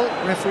foul.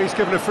 Referee's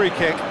given a free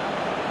kick.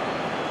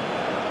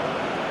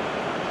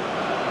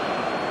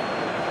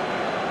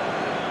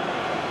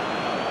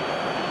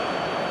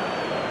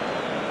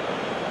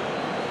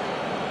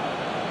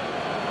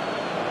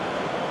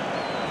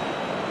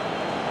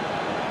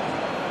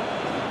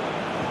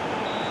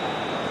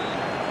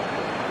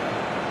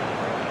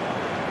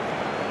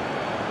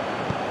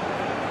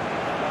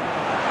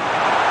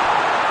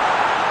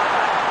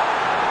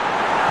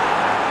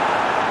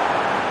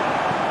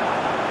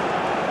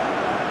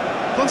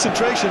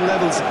 Concentration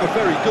levels are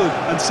very good,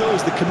 and so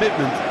is the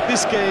commitment.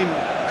 This game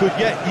could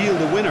yet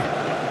yield a winner.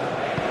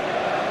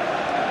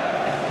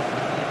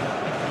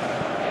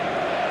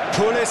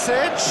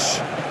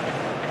 Pulisic.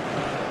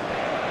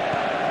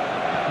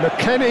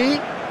 McKennie.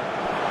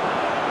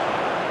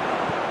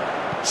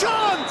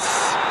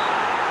 Chance!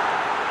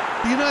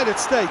 The United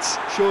States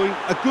showing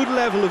a good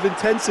level of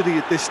intensity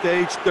at this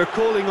stage. They're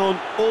calling on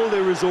all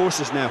their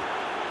resources now.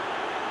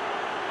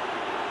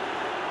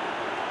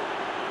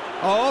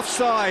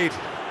 Offside.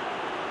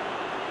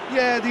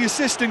 Yeah, the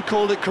assistant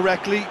called it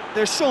correctly.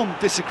 There's some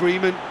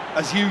disagreement,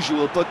 as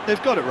usual, but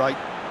they've got it right.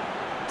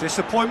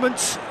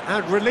 Disappointment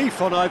and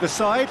relief on either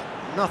side.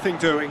 Nothing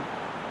doing.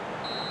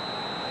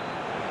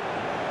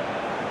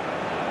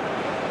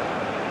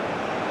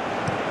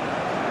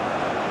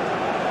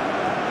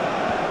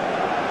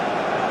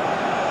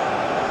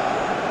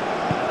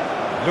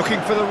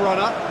 Looking for the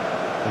runner.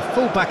 The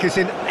fullback is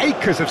in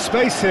acres of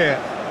space here.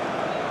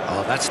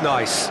 Oh, that's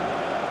nice.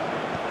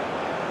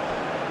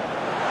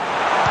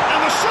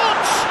 And the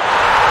shot!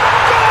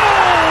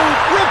 Goal!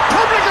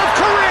 Republic of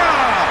Korea!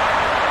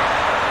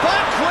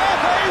 Back where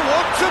they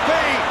want to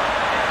be.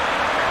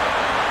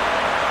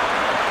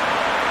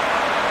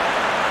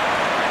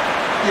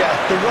 Yeah,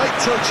 the right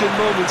touch in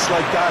moments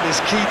like that is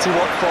key to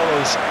what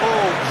follows.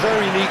 All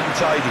very neat and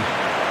tidy.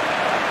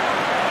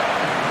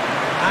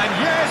 And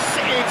yes,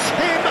 it's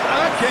him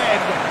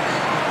again.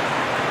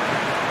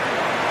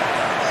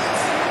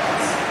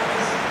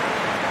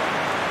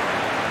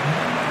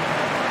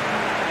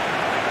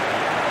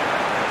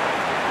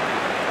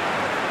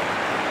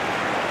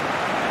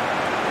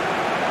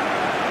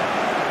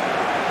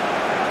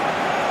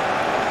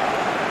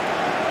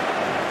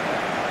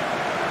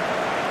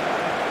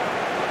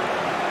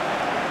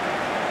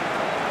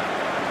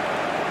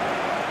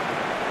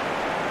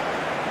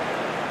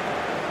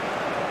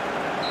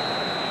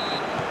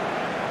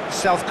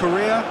 South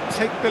Korea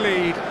take the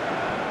lead.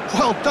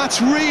 Well,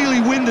 that's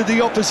really winded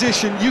the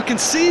opposition. You can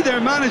see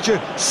their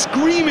manager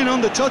screaming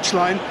on the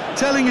touchline,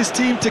 telling his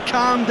team to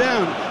calm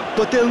down.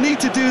 But they'll need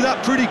to do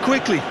that pretty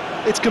quickly.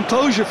 It's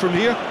composure from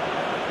here.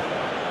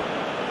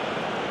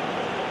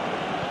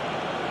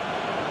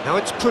 Now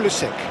it's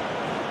Pulisic.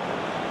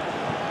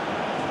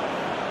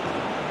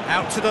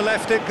 Out to the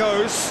left it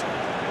goes.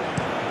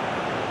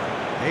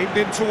 Aimed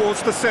in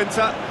towards the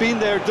centre. Been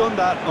there, done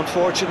that,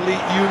 unfortunately.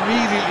 You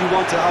immediately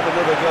want to have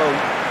another go.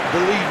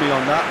 Believe me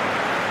on that.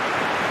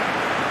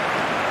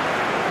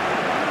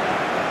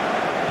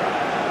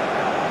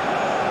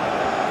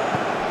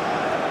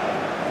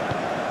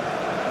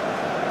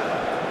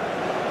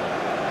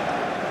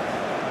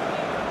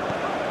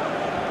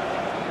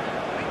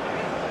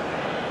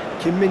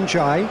 Kim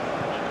Min-jae.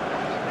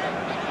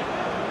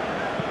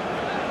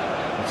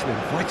 It's an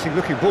inviting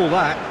looking ball,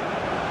 that.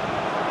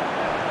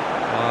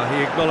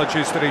 He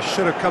acknowledges that he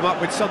should have come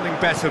up with something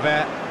better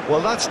there.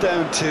 Well, that's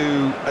down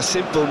to a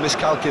simple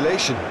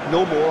miscalculation.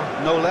 No more,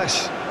 no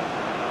less.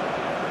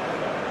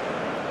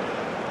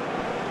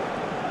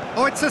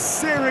 Oh, it's a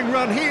searing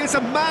run. He is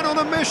a man on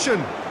a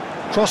mission.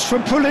 Cross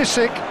from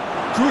Pulisic.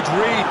 Good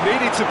read,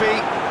 needed to be.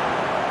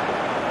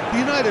 The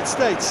United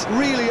States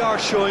really are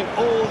showing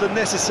all the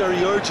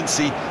necessary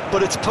urgency,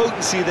 but it's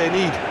potency they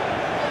need.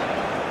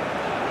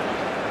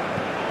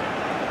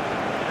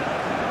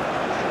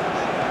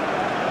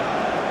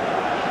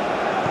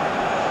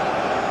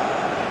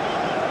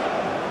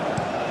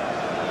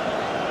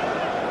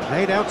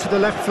 Played out to the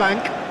left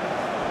flank.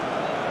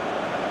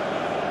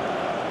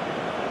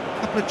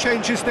 Couple of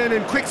changes then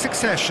in quick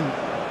succession.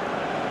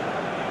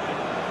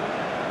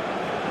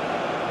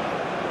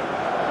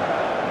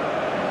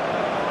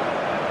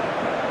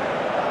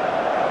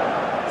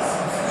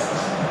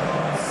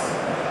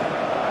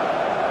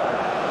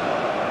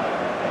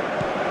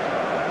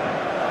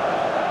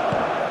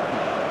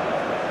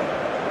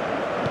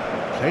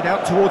 Played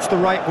out towards the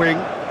right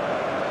wing.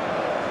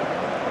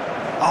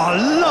 Oh,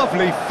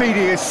 lovely feed,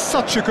 he is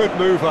such a good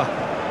mover.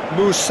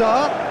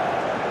 Musa.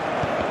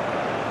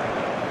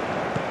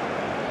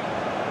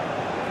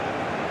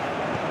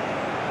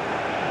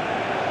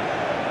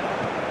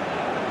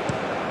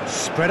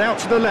 Spread out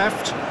to the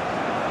left.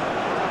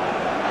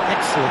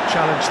 Excellent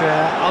challenge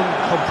there,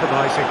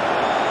 uncompromising.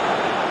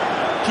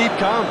 Keep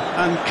calm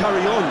and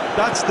carry on.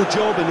 That's the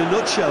job in a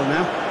nutshell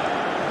now.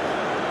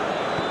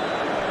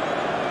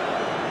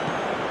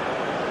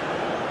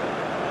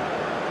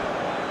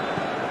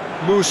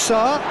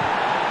 Musa.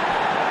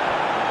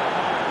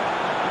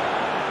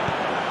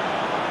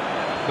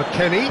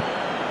 McKennie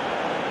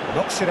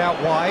knocks it out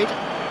wide.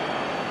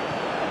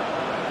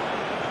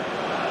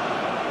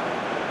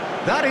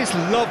 That is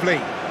lovely.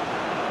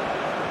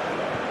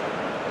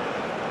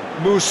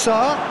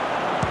 Musa.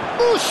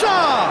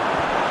 Musa!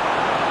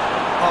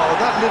 Oh,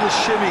 that little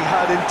shimmy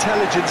had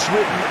intelligence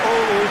written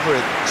all over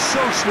it.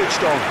 So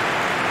switched on.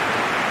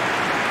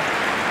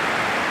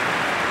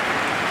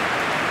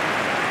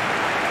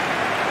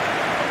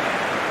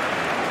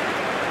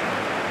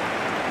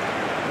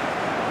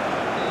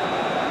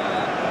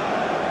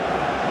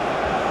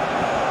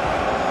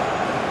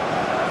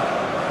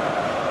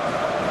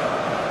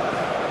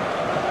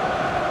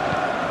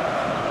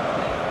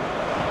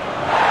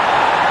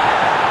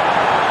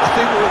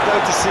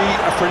 To see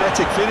a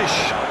frenetic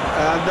finish,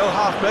 no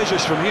half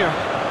measures from here.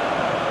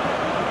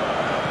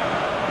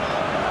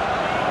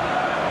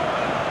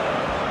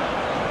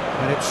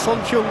 And it's Son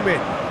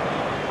Heung-min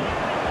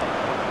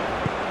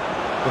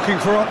looking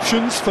for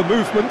options for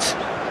movement.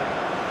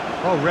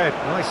 Oh, Red,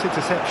 nice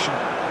interception.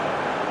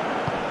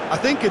 I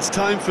think it's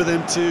time for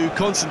them to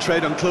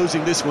concentrate on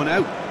closing this one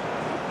out.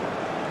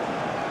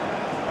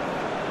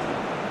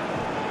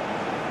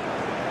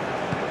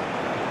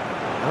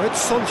 Now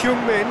it's Son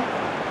Heung-min.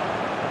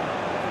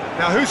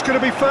 Now, who's going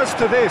to be first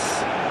to this?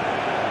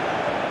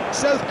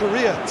 South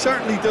Korea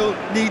certainly don't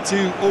need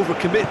to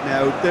overcommit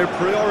now. Their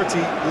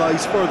priority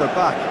lies further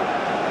back.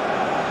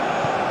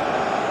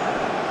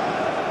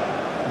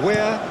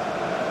 Where?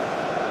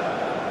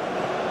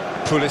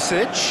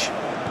 Pulisic.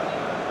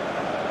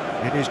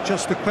 It is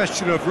just a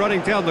question of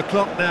running down the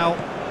clock now.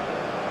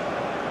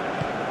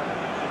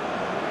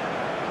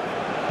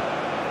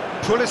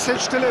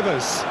 Pulisic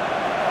delivers.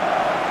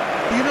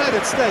 The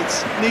United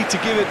States need to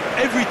give it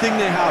everything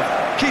they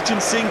have, kitchen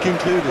sink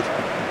included.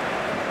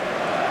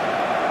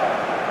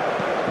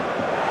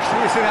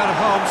 Clears it out of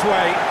harm's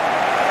way.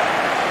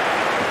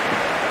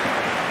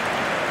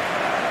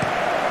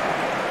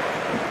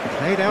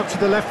 Played out to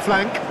the left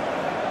flank.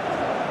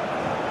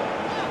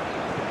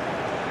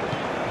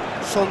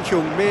 Son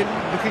Heung-min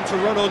looking to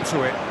run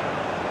onto it.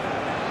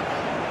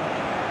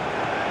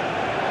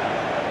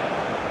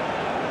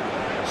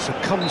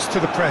 Succumbs to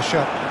the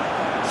pressure.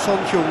 Son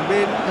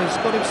Heung-min has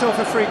got himself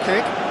a free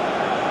kick.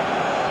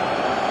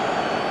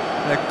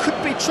 There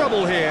could be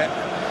trouble here,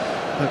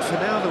 but for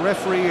now the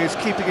referee is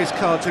keeping his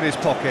cards in his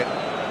pocket.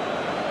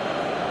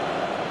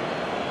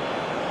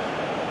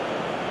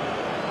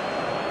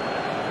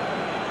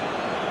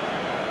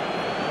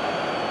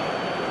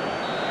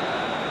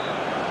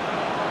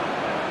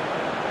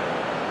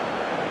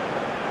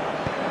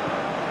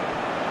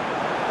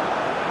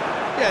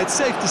 Yeah, it's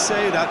safe to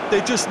say that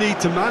they just need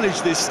to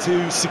manage this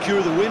to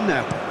secure the win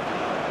now.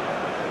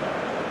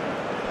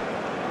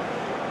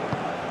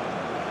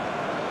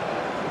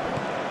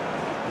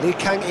 Lee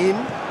Kang-in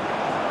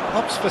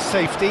opts for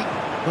safety.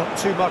 Not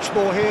too much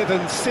more here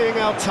than seeing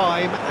out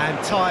time,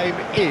 and time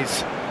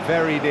is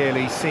very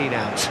nearly seen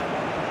out.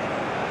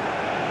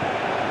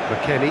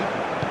 McKennie.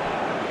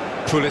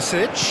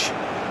 Pulisic.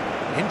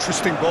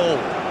 Interesting ball.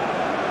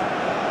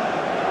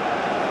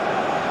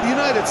 The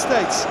United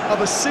States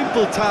have a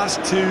simple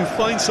task to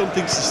find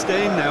something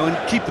sustained now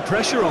and keep the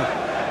pressure on.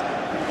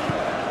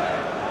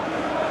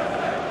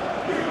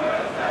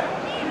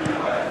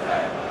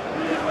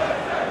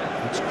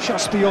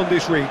 Just beyond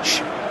his reach.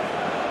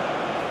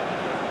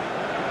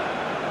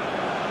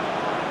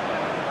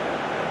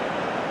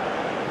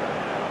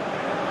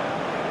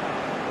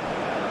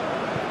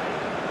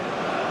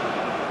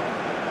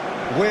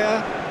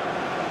 Where?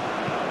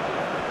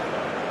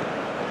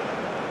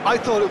 I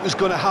thought it was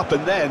going to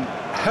happen then.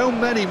 How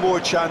many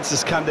more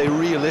chances can they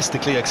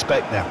realistically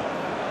expect now?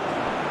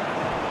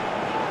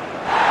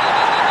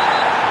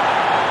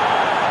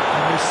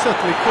 And he's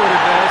certainly caught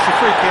him there. It's a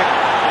free kick.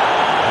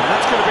 And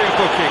that's going to be a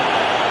booking.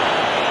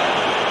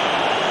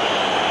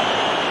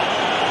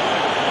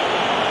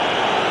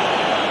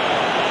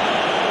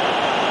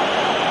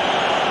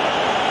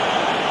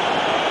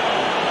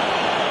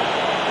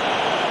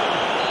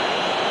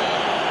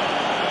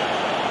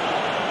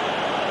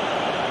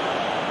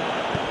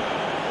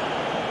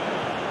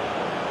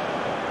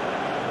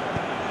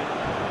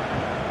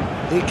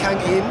 Lee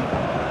Kang-in.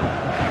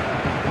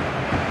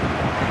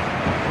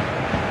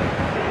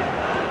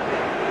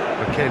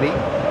 McKennie.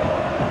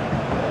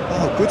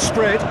 Oh, good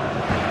spread.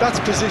 That's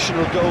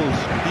positional goals,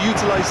 the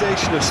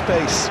utilisation of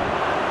space.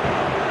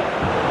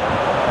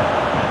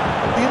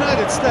 The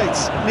United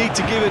States need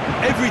to give it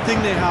everything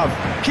they have,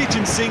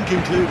 kitchen sink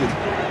included.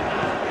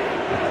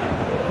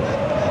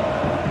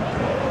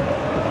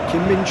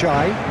 Kim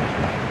Min-jae.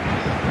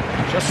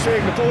 Just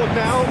seeing the board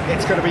now,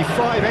 it's going to be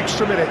 5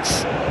 extra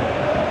minutes.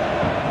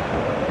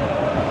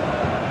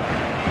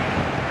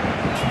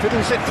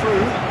 Fiddles it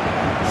through.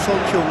 Son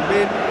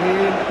Heung-min.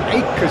 In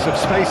acres of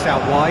space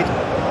out wide.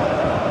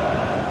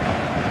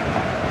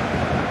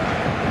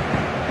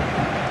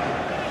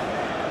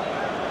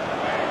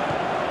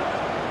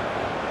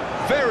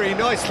 Very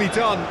nicely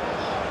done.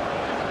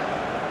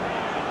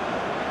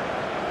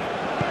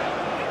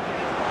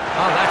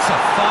 Oh, that's a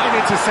fine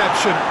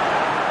interception.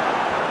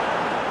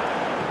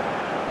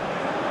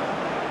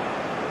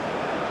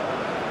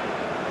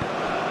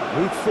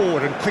 Move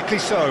forward and quickly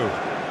so.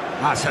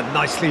 That's a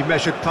nicely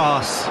measured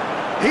pass.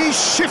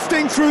 He's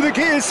shifting through the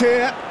gears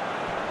here.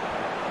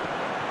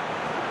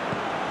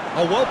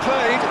 Oh, well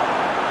played.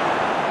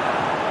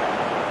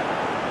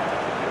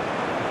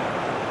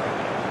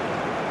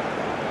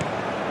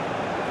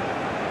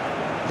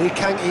 Lee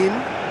Kang-in.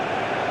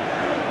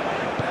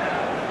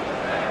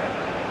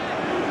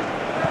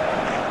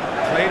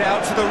 Played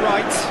out to the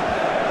right.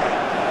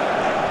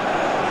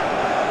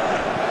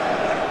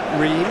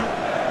 Ream.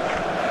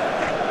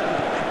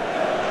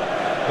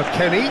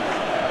 McKennie.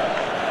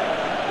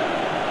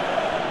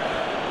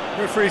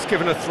 Referee's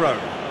given a throw.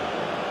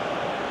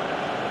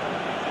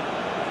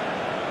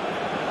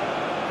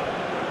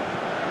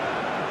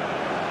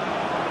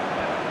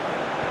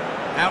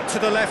 Out to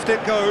the left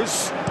it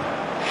goes.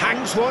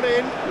 Hangs one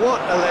in. What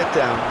a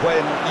letdown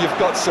when you've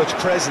got such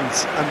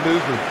presence and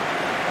movement.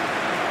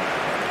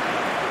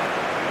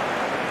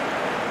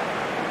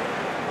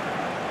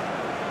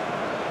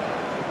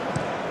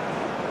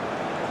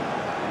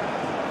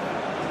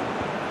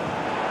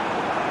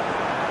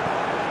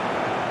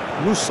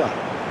 Musa.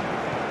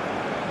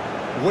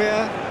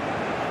 Where?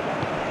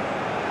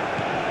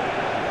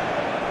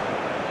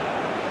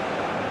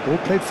 Ball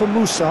played for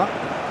Musa.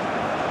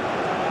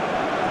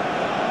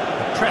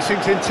 The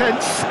pressing's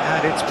intense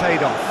and it's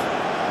paid off.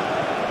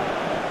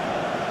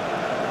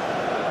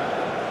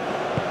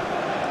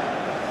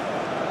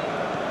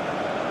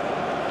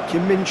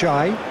 Kim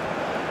Min-jae.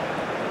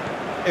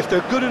 If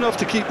they're good enough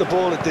to keep the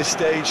ball at this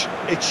stage,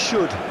 it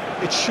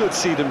should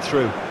see them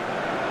through.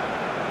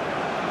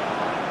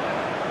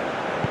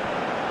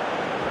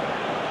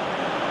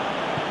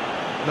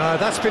 No,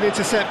 that's been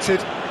intercepted.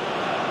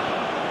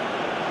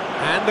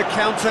 And the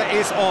counter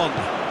is on.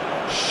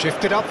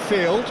 Shifted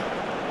upfield.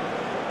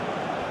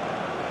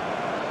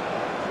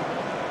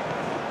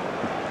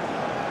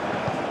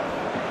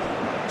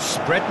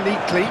 Spread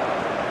neatly.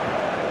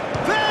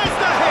 There's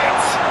the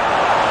hit!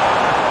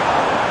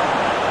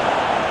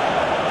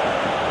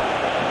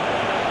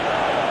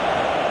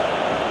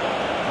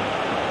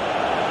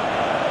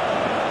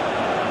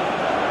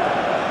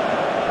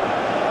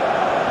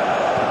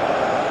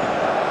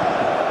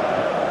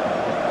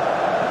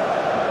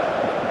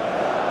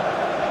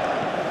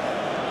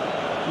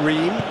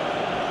 Ream.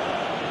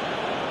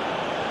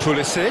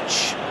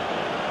 Pulisic.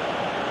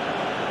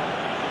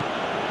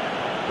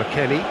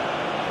 McKennie.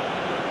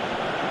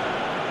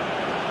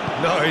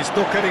 No, he's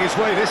not getting his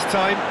way this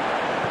time.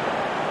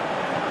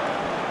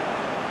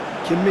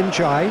 Kim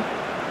Min-jae.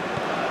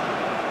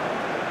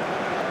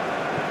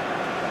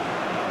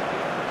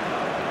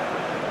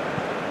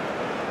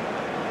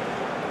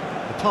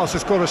 The pass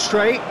has gone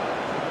astray.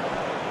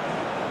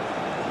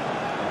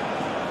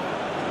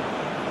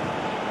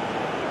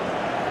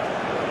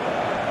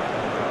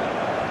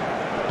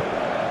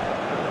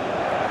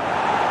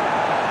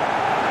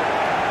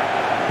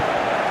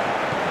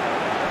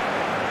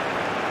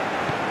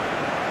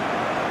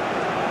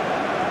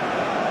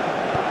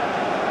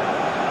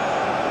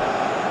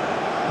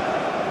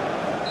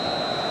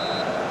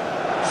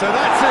 So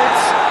that's it.